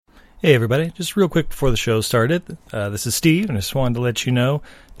Hey everybody, just real quick before the show started, this is Steve, and I just wanted to let you know,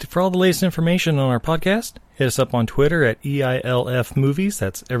 for all the latest information on our podcast, hit us up on Twitter at EILF Movies,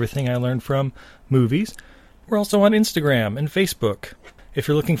 that's everything I learned from movies. We're also on Instagram and Facebook. If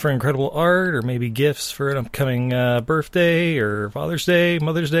you're looking for incredible art, or maybe gifts for an upcoming birthday, or Father's Day,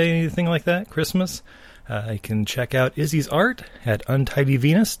 Mother's Day, anything like that, Christmas, you can check out Izzy's art at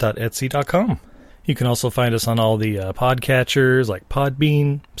untidyvenus.etsy.com. You can also find us on all the podcatchers like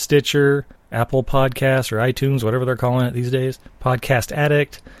Podbean, Stitcher, Apple Podcasts, or iTunes, whatever they're calling it these days. Podcast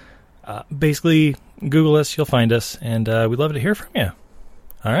Addict. Basically, Google us, you'll find us, and we'd love to hear from you.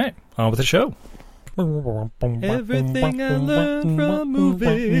 All right, on with the show. Everything I learned from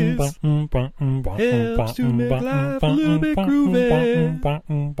movies helps to make life a little bit groovy.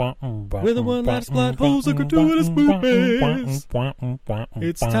 With a one-liner plot holes and gratuitous movies.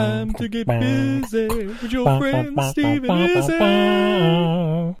 It's time to get busy with your friend Steve and Izzy.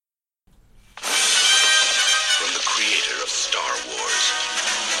 From the creator of Star Wars,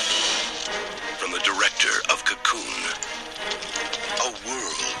 from the director of Cocoon, a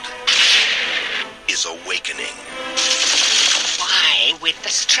world is awakening. Why, with the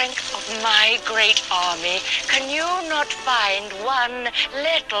strength of my great army, can you not find one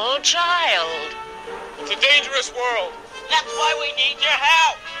little child? It's a dangerous world. That's why we need your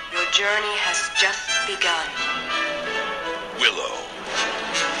help. Your journey has just begun. Willow.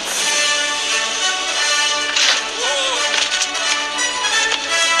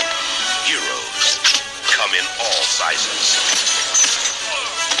 Heroes come in all sizes.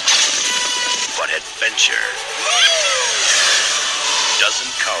 But adventure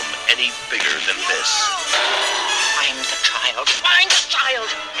doesn't come any bigger than this. Find the child. Find the child.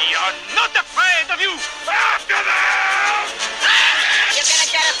 We are not afraid of you. After them! You're gonna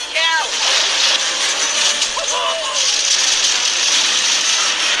get us killed.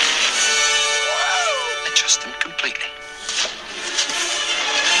 I trust them completely.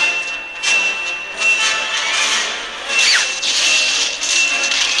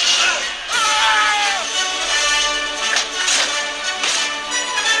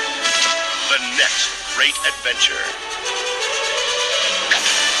 The next great adventure.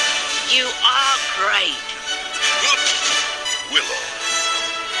 You are great. Willow.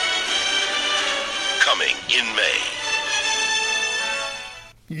 Coming in May.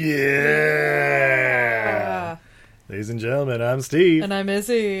 Yeah! Ladies and gentlemen, I'm Steve. And I'm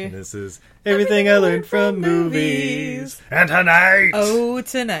Izzy. And this is Everything I Learned from Movies. And tonight... Oh,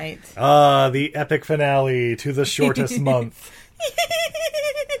 tonight. the epic finale to the shortest month.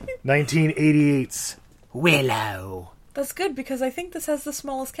 1988's Willow. That's good, because I think this has the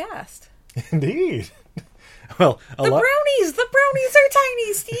smallest cast. Indeed. Well, The brownies are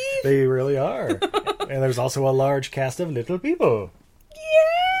tiny, Steve! They really are. And there's also a large cast of little people.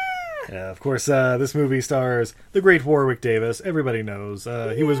 Yeah! Of course, this movie stars the great Warwick Davis. Everybody knows.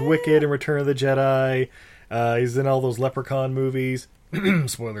 He was Wicked in Return of the Jedi. He's in all those Leprechaun movies.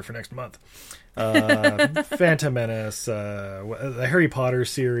 Spoiler for next month. Phantom Menace, the Harry Potter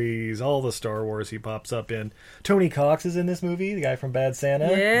series, all the Star Wars he pops up in. Tony Cox is in this movie, the guy from Bad Santa.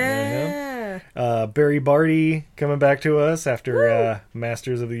 Yeah! Barry Barty coming back to us after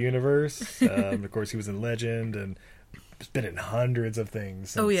Masters of the Universe. Of course, he was in Legend and has been in hundreds of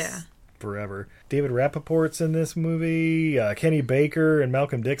things. Oh, yeah. Forever. David Rappaport's in this movie. Kenny Baker and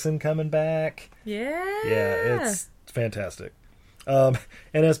Malcolm Dixon coming back. Yeah! Yeah, it's fantastic. And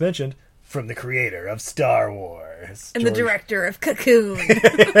as mentioned, from the creator of Star Wars. And the director of Cocoon.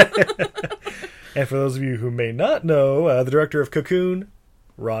 And for those of you who may not know, the director of Cocoon,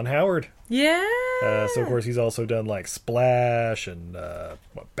 Ron Howard. Yeah! So, of course, he's also done, like, Splash and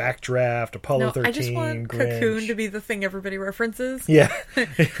Backdraft, Apollo 13, I just want Grinch. Cocoon to be the thing everybody references. Yeah.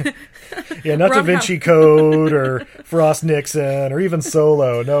 Yeah, not Da Ron Vinci Code or Frost Nixon or even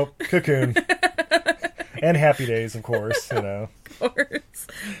Solo. Nope, Cocoon. And Happy Days, of course, you know. Of course.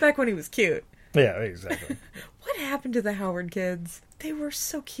 Back when he was cute. Yeah, exactly. What happened to the Howard kids? They were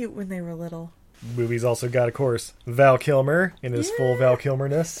so cute when they were little. Movie's also got, of course, Val Kilmer in his full Val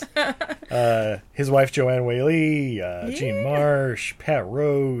Kilmerness. His wife, Joanne Whaley, Jean Marsh, Pat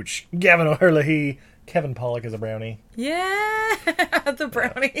Roach, Gavin O'Herlihy, Kevin Pollak is a brownie. Yeah! The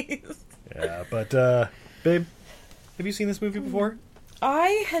brownies. Yeah, but, babe, have you seen this movie before?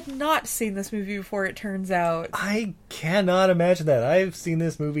 I had not seen this movie before, it turns out. I cannot imagine that. I've seen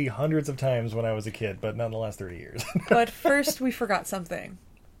this movie hundreds of times when I was a kid, but not in the last 30 years. But first, we forgot something.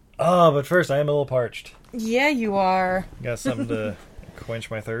 Oh, but first, I am a little parched. Yeah, you are. Got something to quench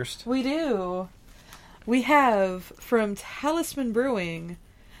my thirst? We do. We have, from Talisman Brewing,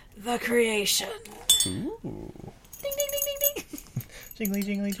 The Creation. Ooh. Ding, ding, ding, ding, ding. Jingly,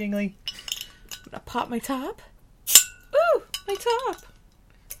 jingly, jingly. I'm gonna pop my top. Ooh, my top.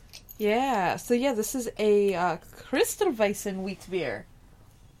 Yeah, so yeah, this is a Kristallweizen wheat beer.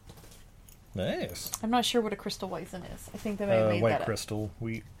 Nice. I'm not sure what a Kristallweizen is. I think they might have made White that crystal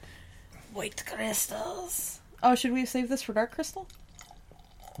wheat. up. White crystals. Oh, should we save this for Dark Crystal?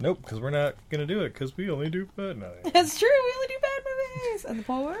 Nope, because we're not going to do it, because we only do bad movies. That's true, we only do bad movies. And the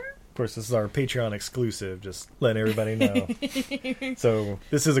poor? Of course, this is our Patreon exclusive, just letting everybody know. So,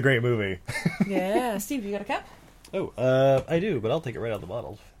 this is a great movie. Yeah. Steve, you got a cup? Oh, I do, but I'll take it right out of the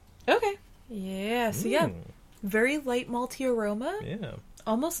bottle. Okay. Yeah, so yeah. Very light malty aroma. Yeah.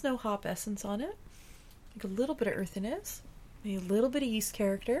 Almost no hop essence on it. Like a little bit of earthiness. Maybe a little bit of yeast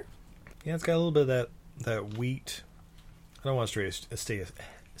character. Yeah, it's got a little bit of that wheat. I don't want to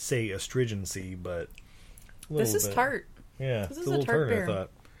say astringency, but a This little is bit. tart. Yeah, This it's is a little a tart tart, I beer. thought.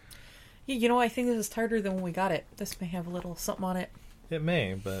 Yeah, you know, I think this is tarter than when we got it. This may have a little something on it. It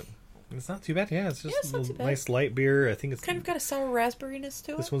may, but it's not too bad. Yeah, it's just Yeah, it's a not little too bad. nice light beer. I think it's Kind of got a sour raspberryness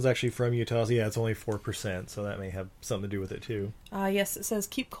to it. This one's actually from Utah. So yeah, it's only 4%, so that may have something to do with it too. Yes, it says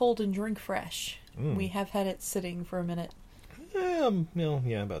keep cold and drink fresh. We have had it sitting for a minute.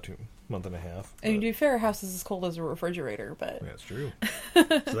 About 2 month and a half. And to but- be fair, our house is as cold as a refrigerator, but... That's true.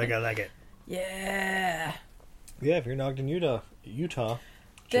 So I like it. Yeah. Yeah, if you're in Ogden, Utah,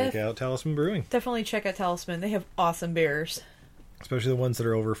 check out Talisman Brewing. Definitely check out Talisman. They have awesome beers. Especially the ones that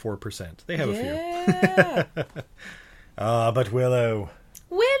are over 4%. They have a few. Yeah. But Willow.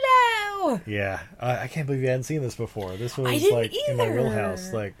 Willow! Yeah, I can't believe you hadn't seen this before. This was I didn't like in my either.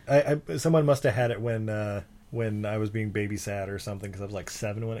 wheelhouse. Like, someone must have had it when I was being babysat or something, because I was like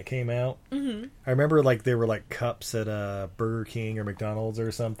 7 when it came out. Mm-hmm. I remember like there were like cups at Burger King or McDonald's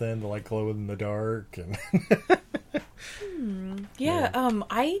or something to like glow in the dark. And Yeah,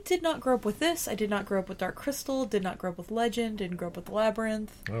 I did not grow up with this. I did not grow up with Dark Crystal. Did not grow up with Legend. Didn't grow up with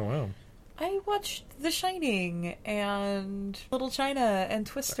Labyrinth. oh wow. I watched The Shining and Little China and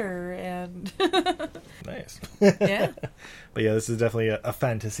Twister and... Nice. yeah. But yeah, this is definitely a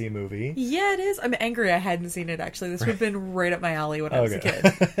fantasy movie. Yeah, it is. I'm angry I hadn't seen it, actually. This would have been right up my alley when I was a Okay.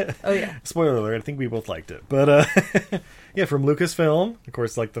 kid. Oh, yeah. Spoiler alert, I think we both liked it. But yeah, from Lucasfilm, of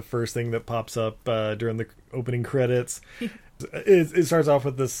course, like the first thing that pops up during the opening credits. It starts off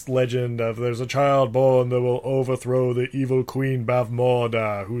with this legend of there's a child born that will overthrow the evil Queen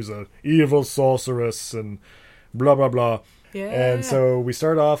Bavmorda, who's an evil sorceress, and blah, blah, blah. Yeah. And so we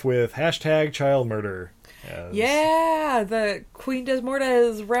start off with #child murder. Yeah, the Queen Desmorda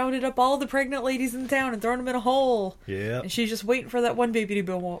has rounded up all the pregnant ladies in town and thrown them in a hole. Yeah. And she's just waiting for that one baby to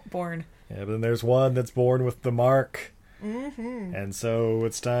be born. Yeah, but then there's one that's born with the mark. Mm-hmm. And so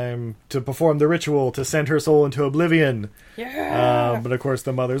it's time to perform the ritual to send her soul into oblivion. Yeah. But of course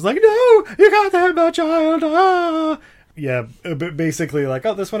the mother's like, no, you can't have my child. Ah. Yeah, basically like,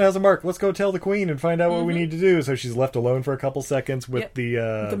 oh, this one has a mark. Let's go tell the queen and find out what we need to do. So she's left alone for a couple seconds with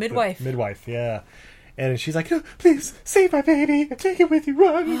Yep. the midwife. midwife, yeah. And she's like, no, please, save my baby. Take it with you,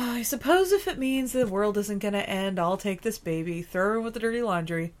 run. I suppose if it means the world isn't going to end, I'll take this baby, throw her in with the dirty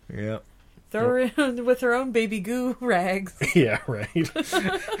laundry, Yeah. throw her in with her own baby goo rags. Yeah, right.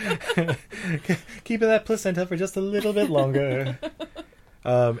 Keeping that placenta for just a little bit longer.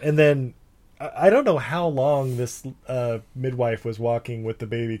 And then I don't know how long this midwife was walking with the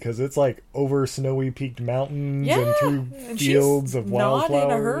baby, because it's like over snowy peaked mountains Yeah, and through and fields she's of wildflowers.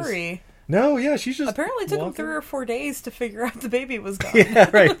 not in a hurry. No, yeah, she's just Apparently it took them walking. 3 or 4 days to figure out the baby was gone. Yeah,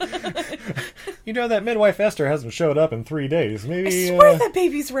 right. You know that midwife Esther hasn't showed up in 3 days. I Maybe. swear that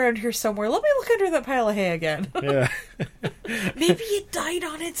baby's around here somewhere. Let me look under that pile of hay again. Yeah. Maybe it died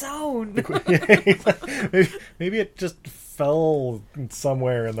on its own. maybe it just fell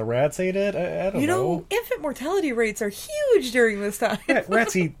somewhere and the rats ate it. I don't You know. know, infant mortality rates are huge during this time.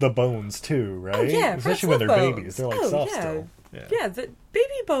 Rats eat the bones too, right? Oh, yeah, Especially rats when love they're bones. babies. They're like Oh, soft yeah. still. Yeah, the baby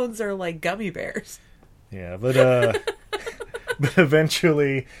bones are like gummy bears. Yeah, but but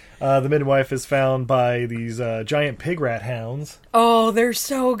eventually the midwife is found by these giant pig rat hounds. Oh, they're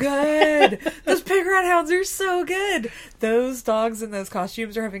so good. Those pig rat hounds are so good. Those dogs in those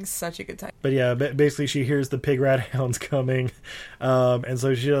costumes are having such a good time. But yeah, basically she hears the pig rat hounds coming, and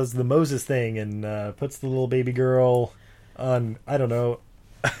so she does the Moses thing and puts the little baby girl on, I don't know,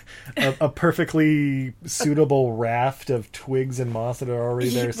 a perfectly suitable raft of twigs and moss that are already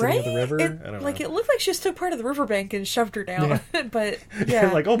there sitting at the river. I don't know. It looked like she just took part of the riverbank and shoved her down. But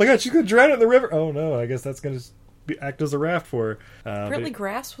yeah, Like, oh my god, she's going to drown in the river. Oh no, I guess that's going to act as a raft for her. apparently but-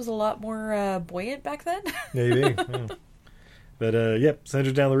 grass was a lot more buoyant back then. Maybe. Yeah. But, yep, send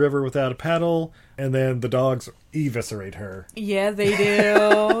her down the river without a paddle, and then the dogs eviscerate her. Yeah, they do.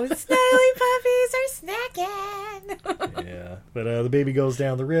 Snuggly puppies are snacking. Yeah. But the baby goes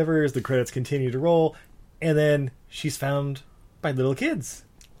down the river as the credits continue to roll. And then she's found by little kids.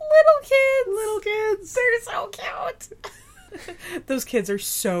 Little kids. They're so cute. Those kids are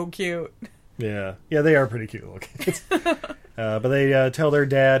so cute. Yeah. Yeah, they are pretty cute little kids. But they tell their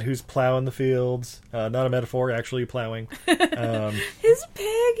dad, who's plowing the fields. Not a metaphor, actually plowing. His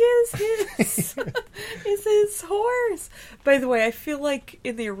pig is his is his horse. By the way, I feel like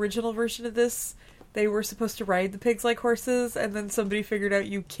in the original version of this, they were supposed to ride the pigs like horses, and then somebody figured out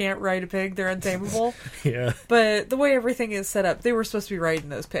you can't ride a pig; they're untamable. Yeah. But the way everything is set up, they were supposed to be riding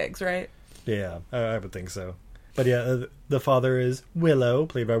those pigs, right? Yeah, I would think so. But yeah, the father is Willow,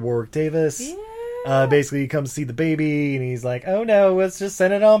 played by Warwick Davis. Yeah. Basically, he comes to see the baby, and he's like, "Oh no, let's just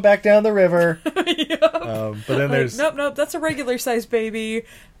send it on back down the river." But then there's nope, that's a regular sized baby.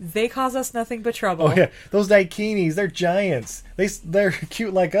 They cause us nothing but trouble. Oh yeah, those daikinis, they're giants. They're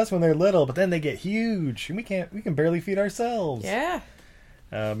cute like us when they're little, but then they get huge, and we can barely feed ourselves. Yeah.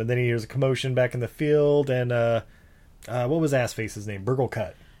 And then he hears a commotion back in the field, and what was Assface's name?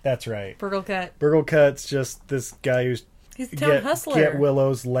 Burglecut. That's right. Burglecut. Burglecut's just this guy who's He's a town hustler. Get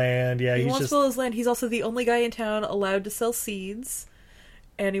Willow's land. Yeah, he he's wants just Willow's land. He's also the only guy in town allowed to sell seeds.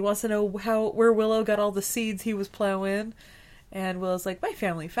 And he wants to know where Willow got all the seeds he was plowing. And Willow's like, my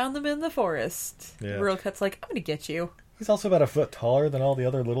family found them in the forest. Yeah. Burglecut's like, I'm going to get you. He's also about a foot taller than all the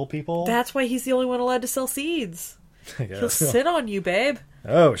other little people. That's why he's the only one allowed to sell seeds. Yeah. He'll sit on you, babe.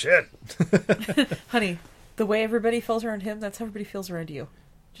 Oh, shit. Honey, the way everybody feels around him, that's how everybody feels around you.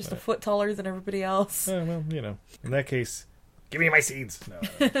 Just a foot taller than everybody else. Well, in that case, give me my seeds.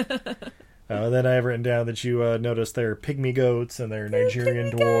 No. Then I have written down that you noticed their pygmy goats and their Nigerian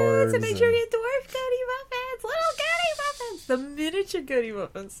dwarves. The Nigerian dwarf goody muffins! Little goody muffins! The miniature goody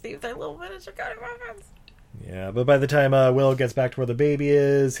muffins, Steve. They're little miniature goody muffins. Yeah, but by the time Willow gets back to where the baby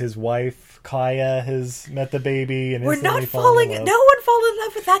is, his wife, Kaya, has met the baby. And We're not falling in love. No one fall in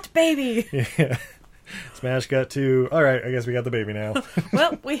love with that baby! Yeah. Smash cut to, alright, I guess we got the baby now.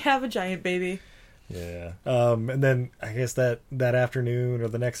 Well, we have a giant baby. Yeah. And then I guess that afternoon or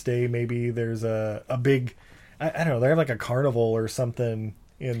the next day, maybe there's a big, I don't know, they have like a carnival or something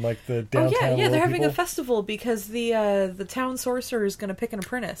in like the downtown. Oh yeah, they're having people. a festival because the town sorcerer is going to pick an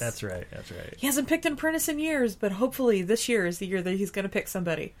apprentice. That's right. He hasn't picked an apprentice in years, but hopefully this year is the year that he's going to pick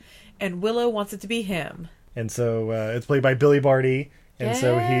somebody. And Willow wants it to be him. And so it's played by Billy Barty. And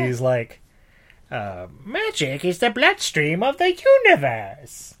so he's like, magic is the bloodstream of the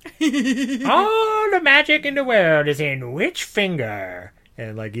universe. All the magic in the world is in which finger?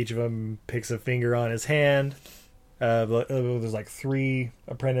 And like each of them picks a finger on his hand. There's like 3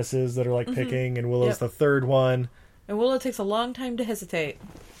 apprentices that are like picking, and Willow's the third one. And Willow takes a long time to hesitate.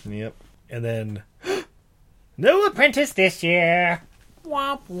 Yep. And then no apprentice this year.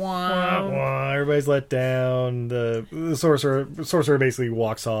 Womp womp. wah, wah, everybody's let down. The sorcerer basically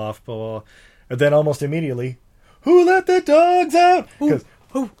walks off. Blah, blah. And then almost immediately, who let the dogs out? Because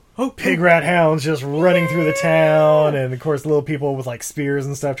pig rat hounds just running through the town, and of course little people with like spears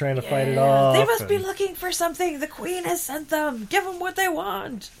and stuff trying to fight it off. They must be looking for something. The queen has sent them. Give them what they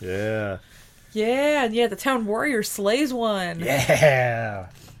want. Yeah. Yeah, and the town warrior slays one. Yeah.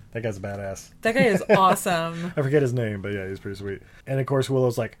 That guy's badass. That guy is awesome. I forget his name, but yeah, he's pretty sweet. And of course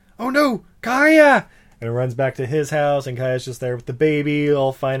Willow's like, oh no, Kaya! And runs back to his house, and Kaya's just there with the baby,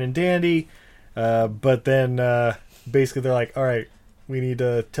 all fine and dandy. But then basically they're like, all right, we need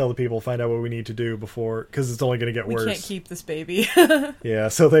to tell the people, find out what we need to do before, because it's only going to get worse. We can't keep this baby. Yeah,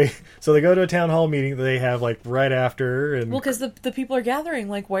 so they go to a town hall meeting that they have like right after, and well, because the people are gathering.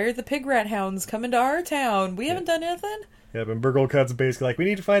 Like, why are the pig rat hounds coming to our town? We haven't done anything. Yep, and Burglecut's basically like, we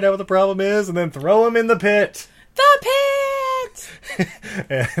need to find out what the problem is, and then throw him in the pit. The pit.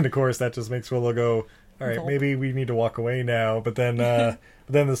 And of course, that just makes Willow go, all right, maybe we need to walk away now. But then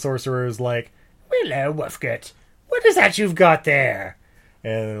the sorcerer is like, Willow Wolfgut, what is that you've got there?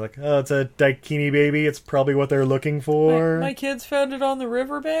 And they're like, oh, it's a daikini baby. It's probably what they're looking for. My kids found it on the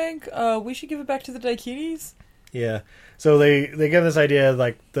riverbank. We should give it back to the daikinis. Yeah. So they get this idea,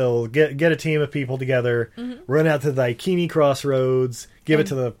 like, they'll get a team of people together, run out to the daikini crossroads, give it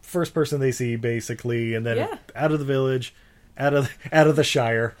to the first person they see, basically, and then out of the village, out of the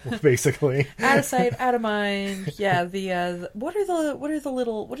Shire, basically. Out of sight, out of mind. Yeah, what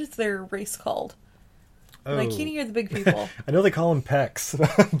is their race called? Oh. Daikini are the big people. I know they call them Pecs,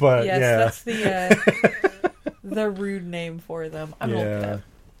 but yes, that's the rude name for them. I'm old with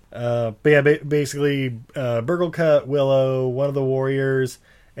that. But yeah, basically, Burglecut, Willow, one of the warriors,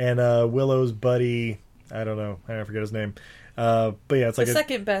 and Willow's buddy, I don't know, I forget his name. But yeah, it's like the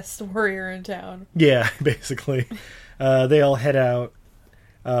second best warrior in town. Yeah, basically. They all head out.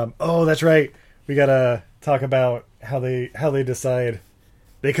 Oh, that's right. We gotta talk about how they decide.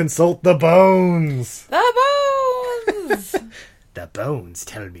 They consult the bones. The bones! The bones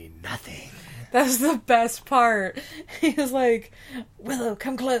tell me nothing. That's the best part. He was like, Willow,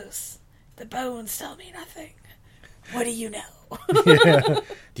 come close. The bones tell me nothing. What do you know? Yeah.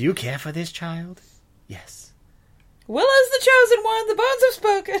 Do you care for this child? Yes. Willow's the chosen one. The bones have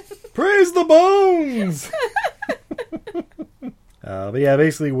spoken. Praise the bones! But yeah,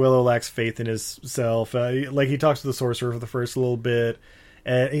 basically Willow lacks faith in himself. Like, he talks to the sorcerer for the first little bit.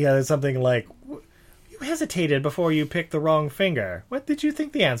 And yeah, it's something like, you hesitated before you picked the wrong finger. What did you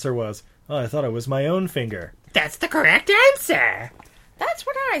think the answer was? Oh, I thought it was my own finger. That's the correct answer. That's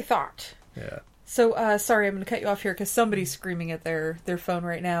what I thought. Yeah. So, sorry, I'm going to cut you off here because somebody's screaming at their phone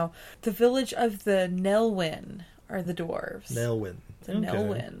right now. The village of the Nelwyn are the dwarves. Nelwyn. The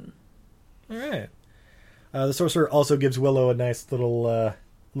Nelwyn. All right. The sorcerer also gives Willow a nice little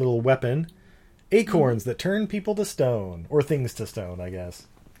weapon. Acorns that turn people to stone. Or things to stone, I guess.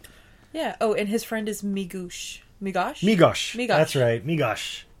 Yeah. Oh, and his friend is Migosh. Migosh? Migosh. That's right.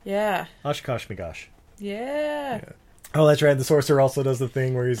 Migosh. Yeah. Oshkosh Migosh. Yeah. Oh, that's right. The sorcerer also does the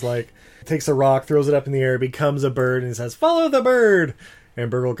thing where he's like, takes a rock, throws it up in the air, becomes a bird, and he says, "Follow the bird!" And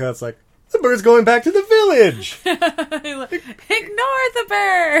Burglekutt's like, "The bird's going back to the village!" Ignore the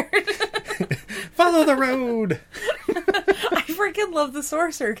bird! Follow the road! I freaking love the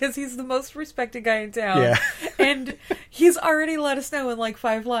sorcerer because he's the most respected guy in town. Yeah. And he's already let us know in like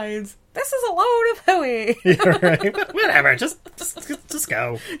 5 lines, this is a load of hooey. Yeah, right. Whatever, just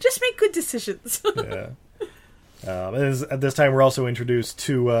go. Just make good decisions. Yeah. At this time, we're also introduced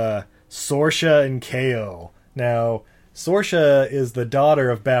to Sorsha and Kao. Now, Sorsha is the daughter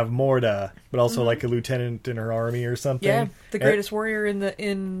of Bavmorda, but also like a lieutenant in her army or something. Yeah, the greatest warrior in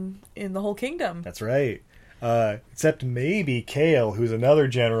the whole kingdom. That's right. Except maybe Kale, who's another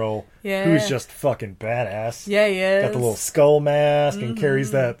general, Yeah. who's just fucking badass. Yeah, he is. Got the little skull mask and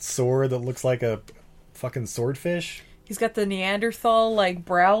carries that sword that looks like a fucking swordfish. He's got the Neanderthal like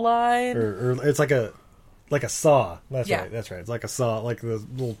brow line. Or it's like a saw. That's Yeah. right. That's right. It's like a saw, like the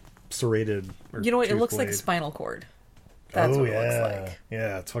little serrated. Or You know what? It tooth looks like a blade. spinal cord. That's what it looks like.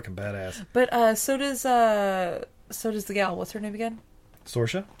 Yeah, it's fucking badass. But so does the gal. What's her name again?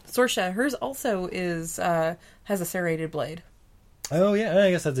 Sorsha? Sorsha. Hers also is has a serrated blade. Oh yeah,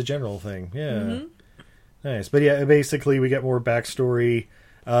 I guess that's a general thing. Yeah, nice. But yeah, basically we get more backstory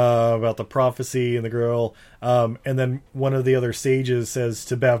about the prophecy and the girl, and then one of the other sages says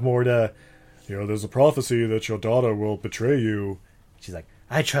to Bavmorda, "There's a prophecy that your daughter will betray you." She's like,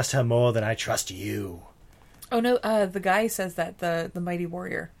 "I trust her more than I trust you." Oh no, the guy says that the mighty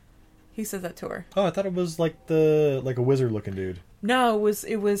warrior. He says that to her. Oh, I thought it was like a wizard looking dude. No,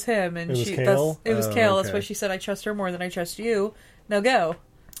 it was him, and It was she. Kale? It was Oh, Kale. That's okay. why she said, "I trust her more than I trust you." Now go.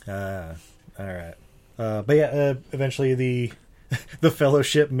 All right. But yeah, eventually the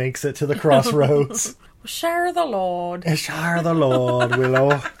fellowship makes it to the crossroads. Share the Lord. Share the Lord,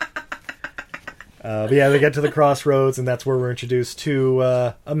 Willow. But yeah, they get to the crossroads, and that's where we're introduced to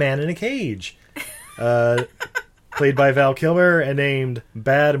a man in a cage, played by Val Kilmer and named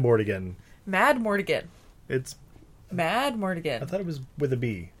Bad Mortigan. Mad Mortigan. It's Mad I Mortigan. thought it was with a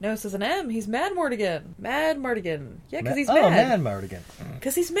B. No, it says an M. He's Mad Mortigan. Mad Mortigan. Yeah, because he's Oh, mad. Mad Mortigan.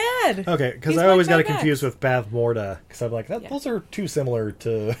 Because he's mad. Okay, because He's I always like got it Mad confused with Bavmorda, because I'm like, Yeah. those are too similar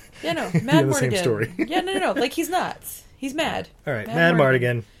to Yeah, no. the Mad same Mortigan. story. Yeah, no. Like, he's nuts. He's mad. All right, Mad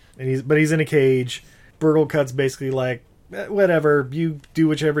Mardigan, and he's in a cage. Burglekutt's basically like, whatever, you do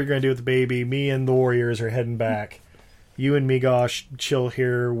whichever you're gonna do with the baby. Me and the warriors are heading back. You and Migosh chill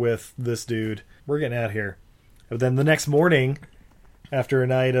here with this dude. We're getting out of here. But then the next morning, after a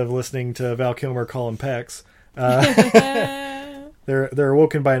night of listening to Val Kilmer call him Pecs, they're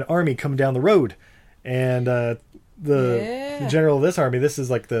awoken by an army coming down the road, and the general of this army. This is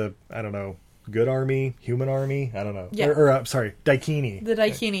like the good army, human army. I don't know. Yeah. Or sorry, Daikini. The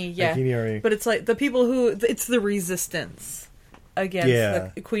Daikini, yeah. Daikini army. But it's like the people who... It's the resistance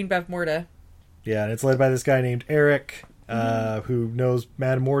against the Queen Bavmorda. Yeah, and it's led by this guy named Eric, who knows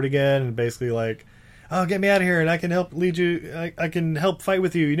Mad Mortigan, and basically like, "Oh, get me out of here, and I can help lead you. I can help fight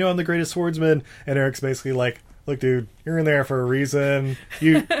with you. I'm the greatest swordsman." And Eric's basically like, "Look, dude, you're in there for a reason.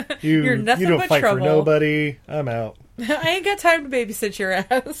 You You're nothing you don't but fight trouble. for nobody. I'm out." I ain't got time to babysit your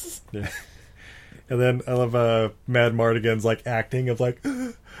ass. Yeah. And then I love Mad Mardigan's like acting of like,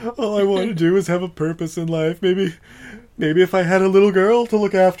 all I want to do is have a purpose in life. Maybe if I had a little girl to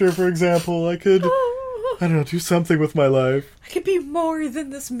look after, for example, I could, I don't know, do something with my life. I could be more than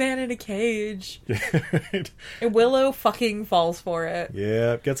this man in a cage. Yeah, right. And Willow fucking falls for it.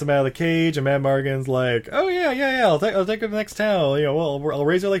 Yeah, gets him out of the cage, and Mad Mardigan's like, "Oh yeah, I'll take her to the next town. I'll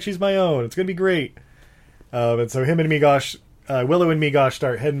raise her like she's my own. It's gonna be great." And so him and Migosh, Willow and Migosh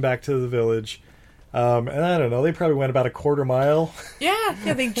start heading back to the village. And I don't know, they probably went about a quarter mile. Yeah,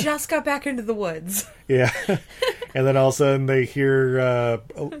 they just got back into the woods. Yeah. And then all of a sudden they hear a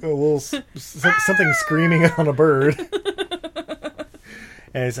little something screaming on a bird.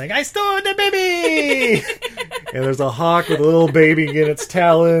 And it's like, I stole the baby! And there's a hawk with a little baby in its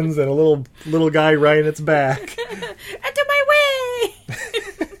talons and a little guy riding its back. Out of my way!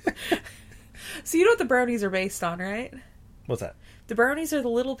 So you know what the brownies are based on, right? What's that? The brownies are the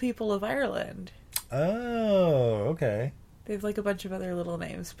little people of Ireland. Oh, okay. They have like a bunch of other little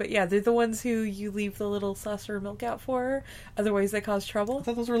names. But yeah, they're the ones who you leave the little saucer of milk out for. Otherwise they cause I trouble.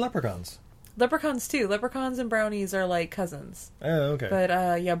 thought those were leprechauns. Leprechauns too. Leprechauns and brownies are like cousins. Oh, okay.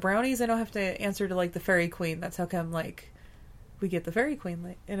 But yeah, brownies I don't have to answer to like the fairy queen. That's how come like we get the fairy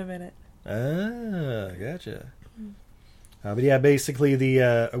queen in a minute. Ah, gotcha. But yeah, basically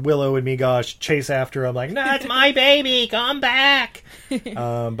the Willow and Migosh chase after him like, no, it's my baby, come back!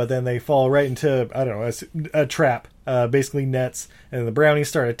 But then they fall right into, I don't know, a trap, basically nets, and the brownies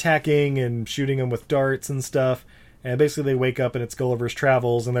start attacking and shooting them with darts and stuff, and basically they wake up and it's Gulliver's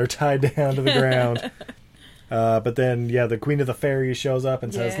Travels and they're tied down to the ground. But then, yeah, the Queen of the Fairies shows up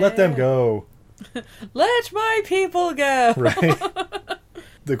and says, let them go. Let my people go! Right?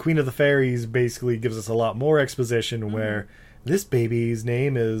 The Queen of the Fairies basically gives us a lot more exposition where this baby's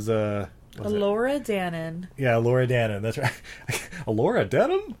name is Elora Danon. Yeah, Elora Danon. That's right. Elora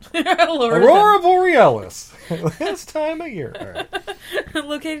Danon? Aurora Borealis. This time of year. All right.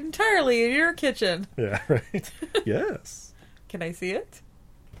 Located entirely in your kitchen. Yeah, right. Yes. Can I see it?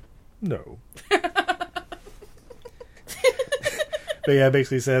 No. But yeah, it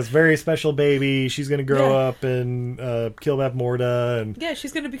basically says, very special baby. She's going to grow up and kill Bavmorda. And yeah,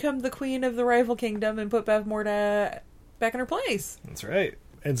 she's going to become the queen of the rival kingdom and put Bavmorda back in her place. That's right.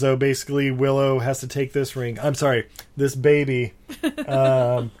 And so basically Willow has to take this baby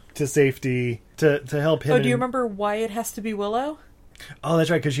to safety to help him. Oh, do you remember why it has to be Willow? Oh, that's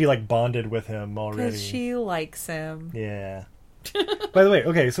right, because she like bonded with him already. Because she likes him. Yeah. By the way,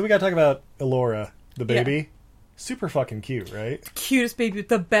 okay, so we got to talk about Elora, the baby. Yeah. Super fucking cute, right? Cutest baby with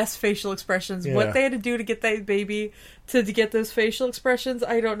the best facial expressions. Yeah. What they had to do to get that baby to get those facial expressions,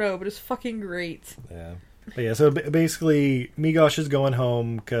 I don't know, but it's fucking great. Yeah. But yeah, so basically, Migosh is going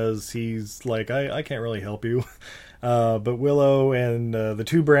home because he's like, I can't really help you. But Willow and the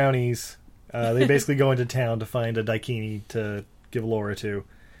two brownies, they basically go into town to find a Daikini to give Laura to.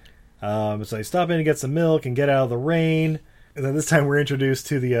 So they stop in to get some milk and get out of the rain. And then this time we're introduced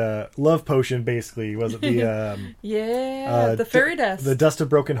to the love potion, basically. Was it the... the fairy dust. The dust of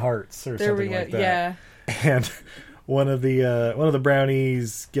broken hearts or something like that. Yeah. And one of the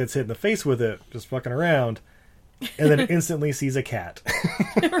brownies gets hit in the face with it, just fucking around, and then instantly sees a cat.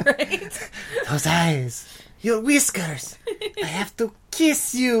 Right? Those eyes, your whiskers, I have to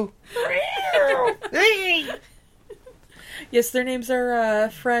kiss you. Yes, their names are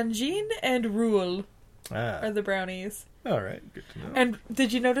Frangine and Roule. Are the brownies. All right, good to know. And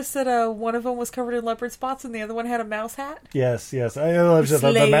did you notice that one of them was covered in leopard spots and the other one had a mouse hat? Yes. I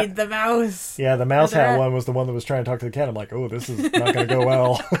slayed the mouse. Yeah, the mouse hat one was the one that was trying to talk to the cat. I'm like, oh, this is not going to go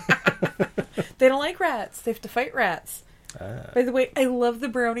well. They don't like rats. They have to fight rats. By the way, I love the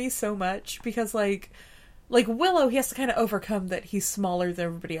brownies so much because, like Willow, he has to kind of overcome that he's smaller than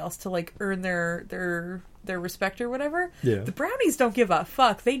everybody else to, like, earn their respect or whatever. Yeah. The brownies don't give a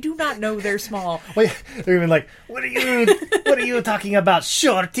fuck. They do not know they're small. Well, they're even like, what are you talking about,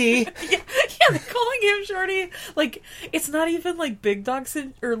 Shorty? Yeah, they're calling him Shorty. Like, it's not even like big dog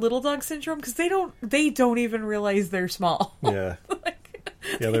or little dog syndrome because they don't even realize they're small. Yeah.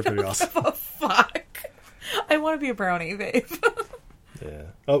 They're pretty awesome. Give a fuck. I want to be a brownie, babe. Yeah.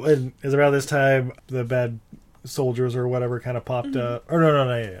 Oh, and it's around this time the bad soldiers or whatever kind of popped up. Or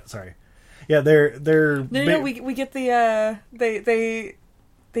no, yeah, sorry. Yeah, they're No, we get the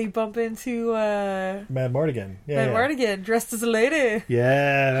they bump into Mad Mardigan. Yeah, Mad Mardigan dressed as a lady.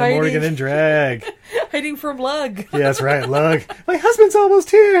 Yeah, Mad Mardigan in drag. Hiding from Lug. Yeah, that's right, Lug. My husband's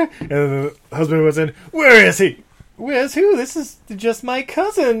almost here. And the husband was in, where is he? Where's who? This is just my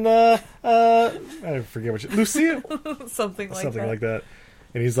cousin. I forget what Lucille. Something like that.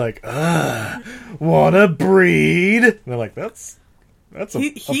 And he's like, wanna breed? And I'm like, that's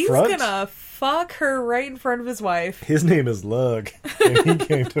he's front. Gonna fuck her right in front of his wife. His name is Lug, and he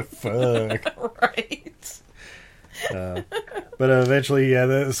came to fuck. Right. But eventually, yeah,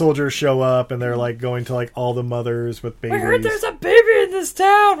 the soldiers show up, and they're like going to like all the mothers with babies. I heard there's a baby in this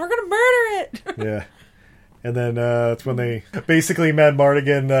town. We're gonna murder it. Yeah. And then that's when they basically Mad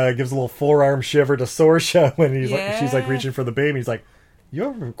Mardigan gives a little forearm shiver to Sorsha when she's like reaching for the baby. He's like,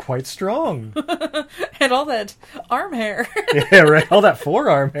 You're quite strong. And all that arm hair. Yeah, right. All that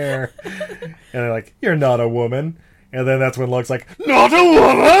forearm hair. And they're like, you're not a woman. And then that's when Luke's like, not a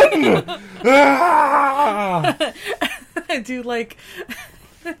woman! Ah! I do like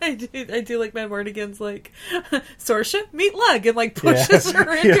Matt Mardigan's like, Sorsha, meet Lug, and like pushes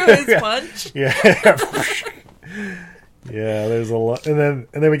her into his punch. Yeah. Yeah, there's a lot, and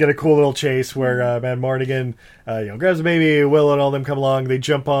then we get a cool little chase where Mad Mardigan, grabs the baby. Will and all them come along. They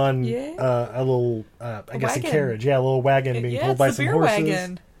jump on a little, a carriage, a little wagon being pulled by it's the some beer horses.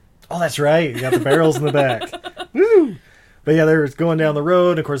 wagon. Oh, that's right. You got the barrels in the back. Woo! But yeah, they're going down the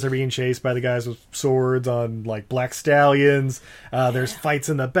road. Of course, they're being chased by the guys with swords on like black stallions. There's fights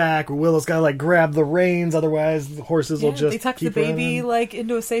in the back where Willow's got to like grab the reins, otherwise the horses will just. They tuck the keep baby running. like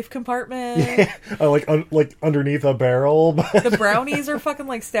into a safe compartment. Yeah. Like underneath a barrel. The brownies are fucking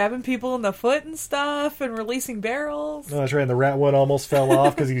like stabbing people in the foot and stuff, and releasing barrels. Oh, that's right. And the rat one almost fell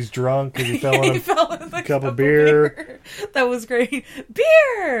off because he's drunk because he fell in He a fell in the cup of beer. That was great.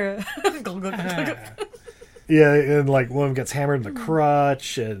 Beer. Yeah, and like one of them gets hammered in the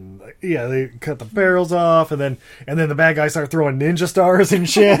crotch, and they cut the barrels off, and then the bad guys start throwing ninja stars and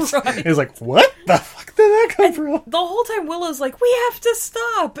shit. Right. It's like, what the fuck did that come from? The whole time Willow's like, we have to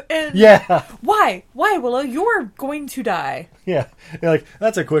stop. And Yeah, why Willow? You're going to die. yeah. You're like,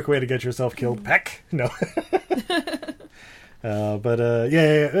 that's a quick way to get yourself killed. Peck. No.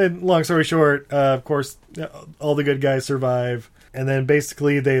 And long story short, of course, all the good guys survive. And then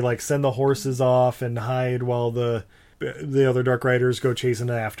basically they like send the horses off and hide while the other Dark Riders go chasing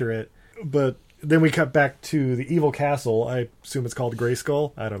after it. But then we cut back to the evil castle. I assume it's called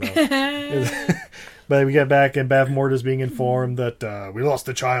Grayskull. I don't know. But we get back and Bavmorda's being informed that we lost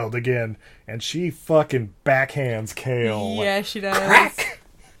the child again. And she fucking backhands Kale. Yeah, she does. Crack!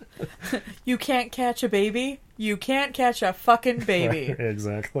 You can't catch a baby. You can't catch a fucking baby.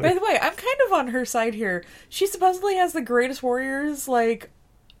 Exactly. By the way, I'm kind of on her side here. She supposedly has the greatest warriors, like,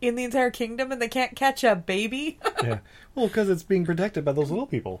 in the entire kingdom, and they can't catch a baby. Yeah. Well, because it's being protected by those little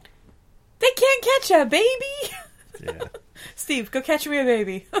people. They can't catch a baby? Yeah. Steve, go catch me a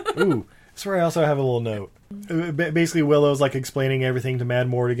baby. Ooh. Sorry, I also have a little note. Basically, Willow's like explaining everything to Mad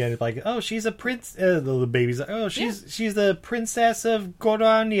Mordigan. It's like, oh, she's a prince. The baby's like, oh, she's the princess of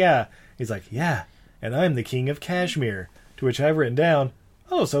Gordonia. He's like, yeah, and I'm the king of Kashmir. To which I've written down,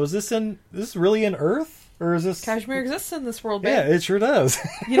 oh, so is this really in Earth, or is this Kashmir exists in this world, babe. Yeah, it sure does.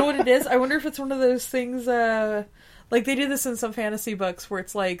 You know what it is? I wonder if it's one of those things, like they did this in some fantasy books where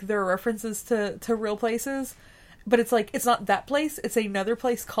it's like there are references to real places, but it's like, it's not that place, it's another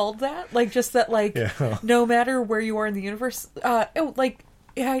place called that. Like, just that, like, no matter where you are in the universe,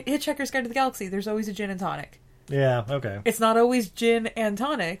 Hitchhiker's Guide to the Galaxy, there's always a gin and tonic. Yeah, okay. It's not always gin and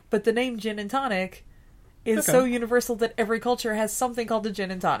tonic, but the name gin and tonic is so universal that every culture has something called a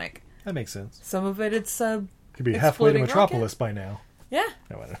gin and tonic. That makes sense. Some of it, it's Could be halfway to Metropolis by now. Yeah.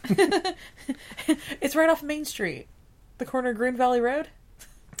 No, It's right off Main Street. The corner of Green Valley Road.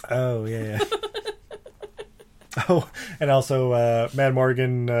 Oh, yeah. Oh, and also, Mad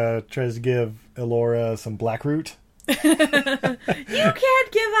Morgan tries to give Elora some Blackroot. You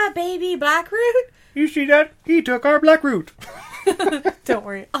can't give a baby Blackroot. You see that? He took our Blackroot. Don't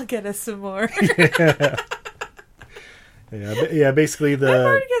worry, I'll get us some more. Yeah, basically I'm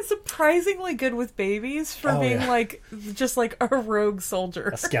already getting surprisingly good with babies for being like just like a rogue soldier.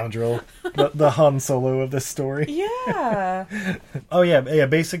 a scoundrel. the Han Solo of this story. Yeah. Oh, yeah,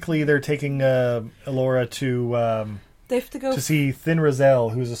 basically they're taking Elora to... They have to go to see Thin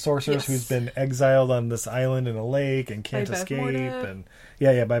Razel, who's a sorceress who's been exiled on this island in a lake and can't escape. And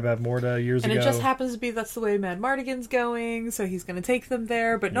by Bavmorda years ago. And it just happens to be that's the way Mad Mardigan's going, so he's going to take them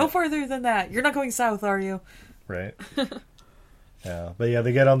there, but no further than that. You're not going south, are you? Right. Yeah, but yeah,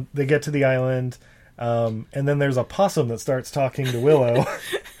 they get to the island, and then there's a possum that starts talking to Willow.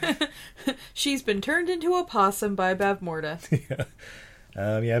 She's been turned into a possum by Bavmorda.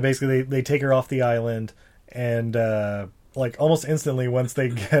 Basically they take her off the island. And, like, almost instantly, once they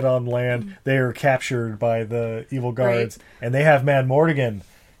get on land, they are captured by the evil guards. Right. And they have Mad Mordigan.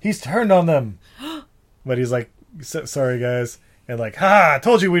 He's turned on them. But he's like, sorry, guys. And like, I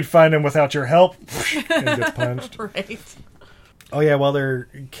told you we'd find him without your help. And gets punched. Right. Oh, yeah, while they're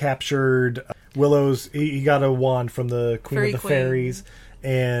captured, Willow's, he got a wand from the Queen of the Fairies.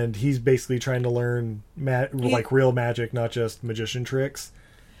 And he's basically trying to learn, real magic, not just magician tricks.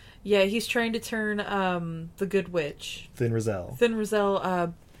 Yeah, he's trying to turn the Good Witch, Thin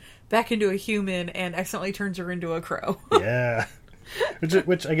Razel, back into a human and accidentally turns her into a crow. Yeah.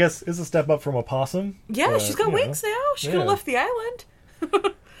 Which I guess is a step up from a possum. Yeah, she's got wings now. She could have left the island.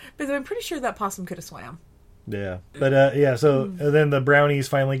 But I'm pretty sure that possum could have swam. Yeah. But, so then the brownies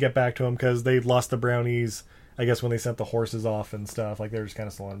finally get back to him because they lost the brownies, I guess, when they sent the horses off and stuff. Like, they were just kind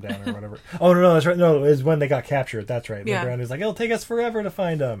of slowing them down or whatever. Oh, no, that's right. No, it was when they got captured. That's right. Yeah. The brownies like, it'll take us forever to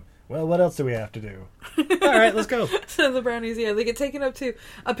find them. Well, what else do we have to do? All right, let's go. So the brownies, they get taken up to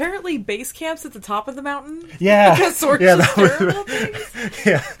apparently base camps at the top of the mountain. Yeah. Because Sorcerer's terrible things.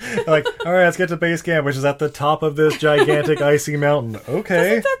 Yeah. Like, all right, let's get to base camp, which is at the top of this gigantic icy mountain. Okay.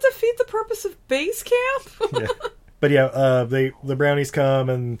 Doesn't that defeat the purpose of base camp? Yeah. But the brownies come,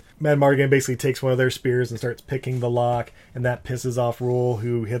 and Mad Mardigan basically takes one of their spears and starts picking the lock, and that pisses off Rule,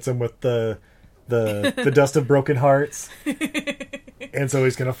 who hits him with the dust of broken hearts. And so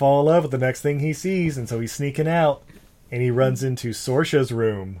he's gonna fall in love with the next thing he sees, and so he's sneaking out, and he runs into Sorsha's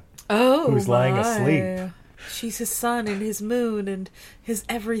room. Oh, who's lying asleep. She's his sun and his moon and his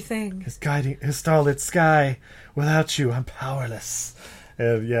everything. His starlit sky. Without you, I'm powerless.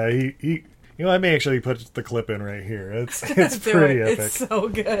 And he I may actually put the clip in right here. It's pretty epic. It's so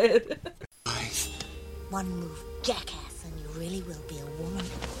good. One move, jackass, and you really will be a woman.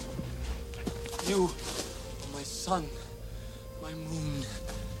 You are my sun, my moon,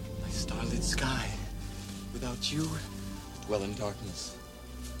 my starlit sky. Without you, I dwell in darkness.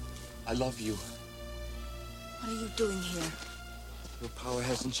 I love you. What are you doing here? Your power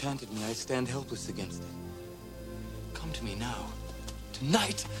has enchanted me. I stand helpless against it. Come to me now.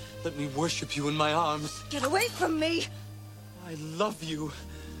 Tonight, let me worship you in my arms. Get away from me! I love you.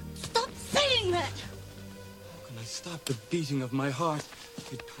 Stop saying that! How can I stop the beating of my heart?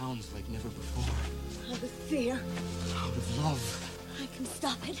 It pounds like never before. Out of fear. Out of love. I can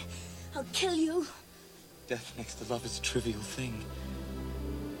stop it. I'll kill you. Death next to love is a trivial thing.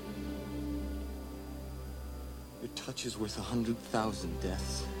 Your touch is worth 100,000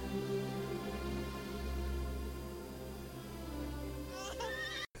 deaths.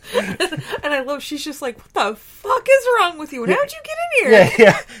 And I love, she's just like, what the fuck is wrong with you? And how'd you get in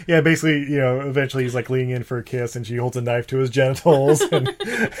here? Yeah. Basically, eventually he's like leaning in for a kiss, and she holds a knife to his genitals, and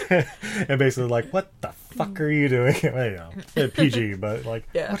basically like, what the fuck are you doing? Well, PG, but like,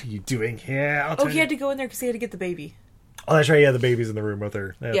 what are you doing here? He had to go in there because he had to get the baby. Oh, that's right. Yeah, the baby's in the room with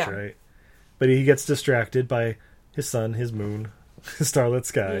her. That's right. But he gets distracted by his sun, his moon, his starlit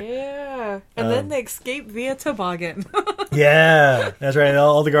sky. Yeah. And then they escape via toboggan. Yeah, that's right.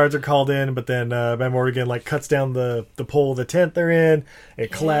 All the guards are called in, but then Mad Mardigan like cuts down the pole of the tent they're in.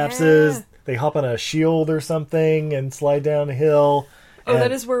 It collapses. Yeah. They hop on a shield or something and slide down a hill. Oh,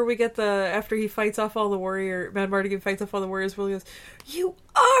 that is where we get after he fights off all the Mad Mardigan fights off all the warriors, Will goes, "You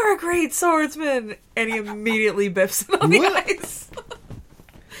are a great swordsman!" And he immediately biffs it on the ice.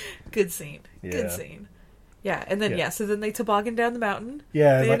 Good scene. Yeah. Good scene. Yeah, and then, so then they toboggan down the mountain.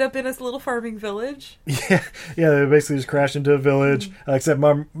 Yeah. They end up in a little farming village. Yeah, they basically just crashed into a village, except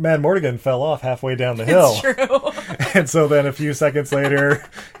Mad Mardigan fell off halfway down the hill. It's true. And so then a few seconds later,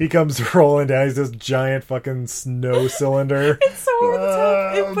 he comes rolling down. He's this giant fucking snow cylinder. It's so over the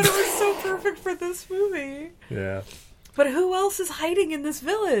top, but it was so perfect for this movie. Yeah. But who else is hiding in this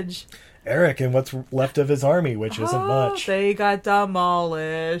village? Eric and what's left of his army, which isn't much. They got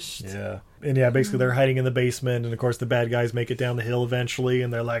demolished. Yeah. And basically they're hiding in the basement, and of course the bad guys make it down the hill eventually,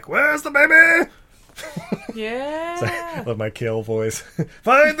 and they're like, "Where's the baby?" Yeah. Sorry, I love my Kale voice.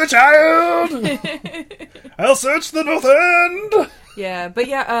 "Find the child! I'll search the north end!" Yeah,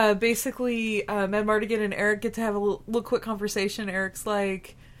 but basically Mad Mardigan and Eric get to have a little quick conversation. Eric's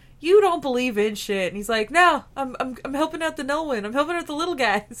like, "You don't believe in shit," and he's like, "No, I'm helping out the Nolwenn. I'm helping out the little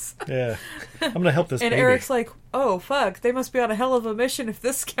guys." Yeah, I'm gonna help this. And baby. Eric's like, "Oh fuck, they must be on a hell of a mission if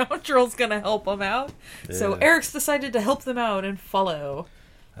this scoundrel's gonna help them out." Yeah. So Eric's decided to help them out and follow.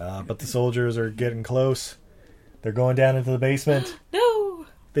 But the soldiers are getting close. They're going down into the basement. No.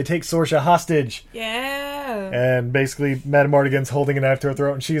 They take Sorsha hostage. Yeah. And basically, Mad Mardigan's holding a knife to her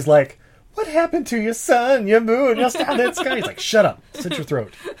throat, and she's like, "What happened to your sun, your moon, your starlit sky?" He's like, "Shut up. Slit your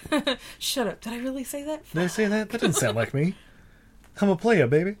throat." Shut up. Did I really say that? Did I say that? That didn't sound like me. I'm a player,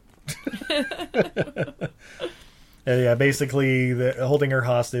 baby. And basically, holding her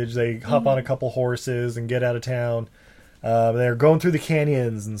hostage, they hop on a couple horses and get out of town. They're going through the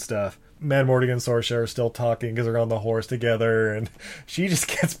canyons and stuff. Mad Mardigan and Sorsha are still talking because they're on the horse together, and she just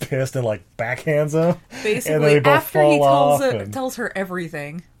gets pissed and like backhands him. Basically, and they both after he fall tells her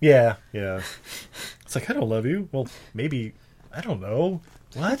everything. Yeah. It's like, "I don't love you." Well, maybe, I don't know.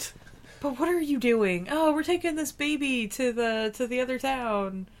 What? But what are you doing? "Oh, we're taking this baby to the other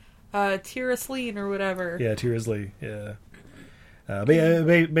town, Tirasleen or whatever." Yeah, Tirasleen. Yeah. But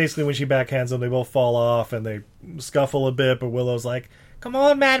basically, when she backhands them, they both fall off and they scuffle a bit. But Willow's like, "Come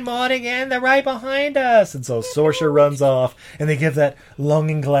on, Mad Mardigan, they're right behind us." And so Sorsha runs off, and they give that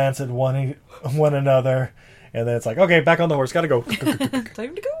longing glance at one another, And then it's like, okay, back on the horse, gotta go.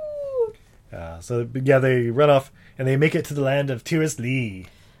 Time to go. So yeah, they run off and they make it to the land of Tiris Lee.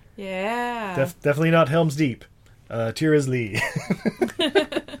 Yeah. Definitely not Helm's Deep. Tiris Lee.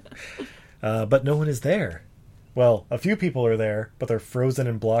 But no one is there. Well, a few people are there, but they're frozen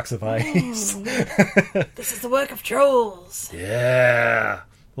in blocks of ice. This is the work of trolls. Yeah.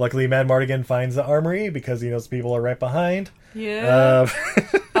 Luckily, Madmartigan finds the armory because he knows people are right behind. Yeah.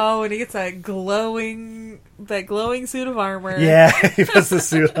 Oh, and he gets that glowing suit of armor. Yeah, he puts the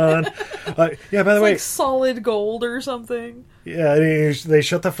suit on. Yeah, by the way, like solid gold or something. Yeah, they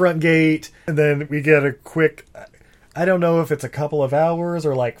shut the front gate, and then we get a quick. I don't know if it's a couple of hours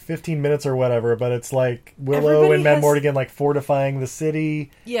or like 15 minutes or whatever, but it's like Willow and Madmartigan like fortifying the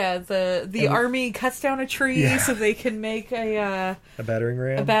city. Yeah, the army cuts down a tree so they can make a battering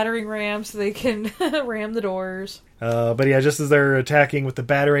ram. A battering ram so they can ram the doors. But yeah, just as they're attacking with the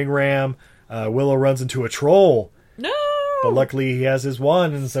battering ram, Willow runs into a troll. No! But luckily he has his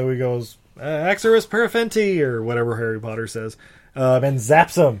wand, and so he goes, Axorus Parafenti, or whatever Harry Potter says, and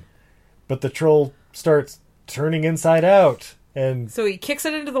zaps him. But the troll starts turning inside out, and so he kicks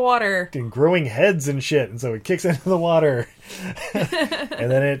it into the water and growing heads and shit, and so he kicks it into the water. And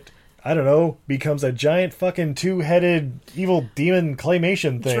then it, I don't know, becomes a giant fucking two-headed evil demon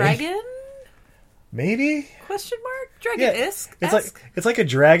claymation thing. Dragon? Maybe? Question mark? Dragon-esque? Yeah, it's like a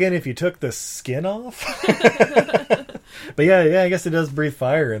dragon if you took the skin off. But yeah, I guess it does breathe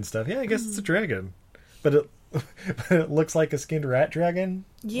fire and stuff. Yeah, I guess it's a dragon. But it looks like a skinned rat dragon.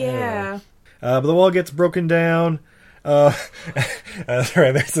 Yeah. But the wall gets broken down. That's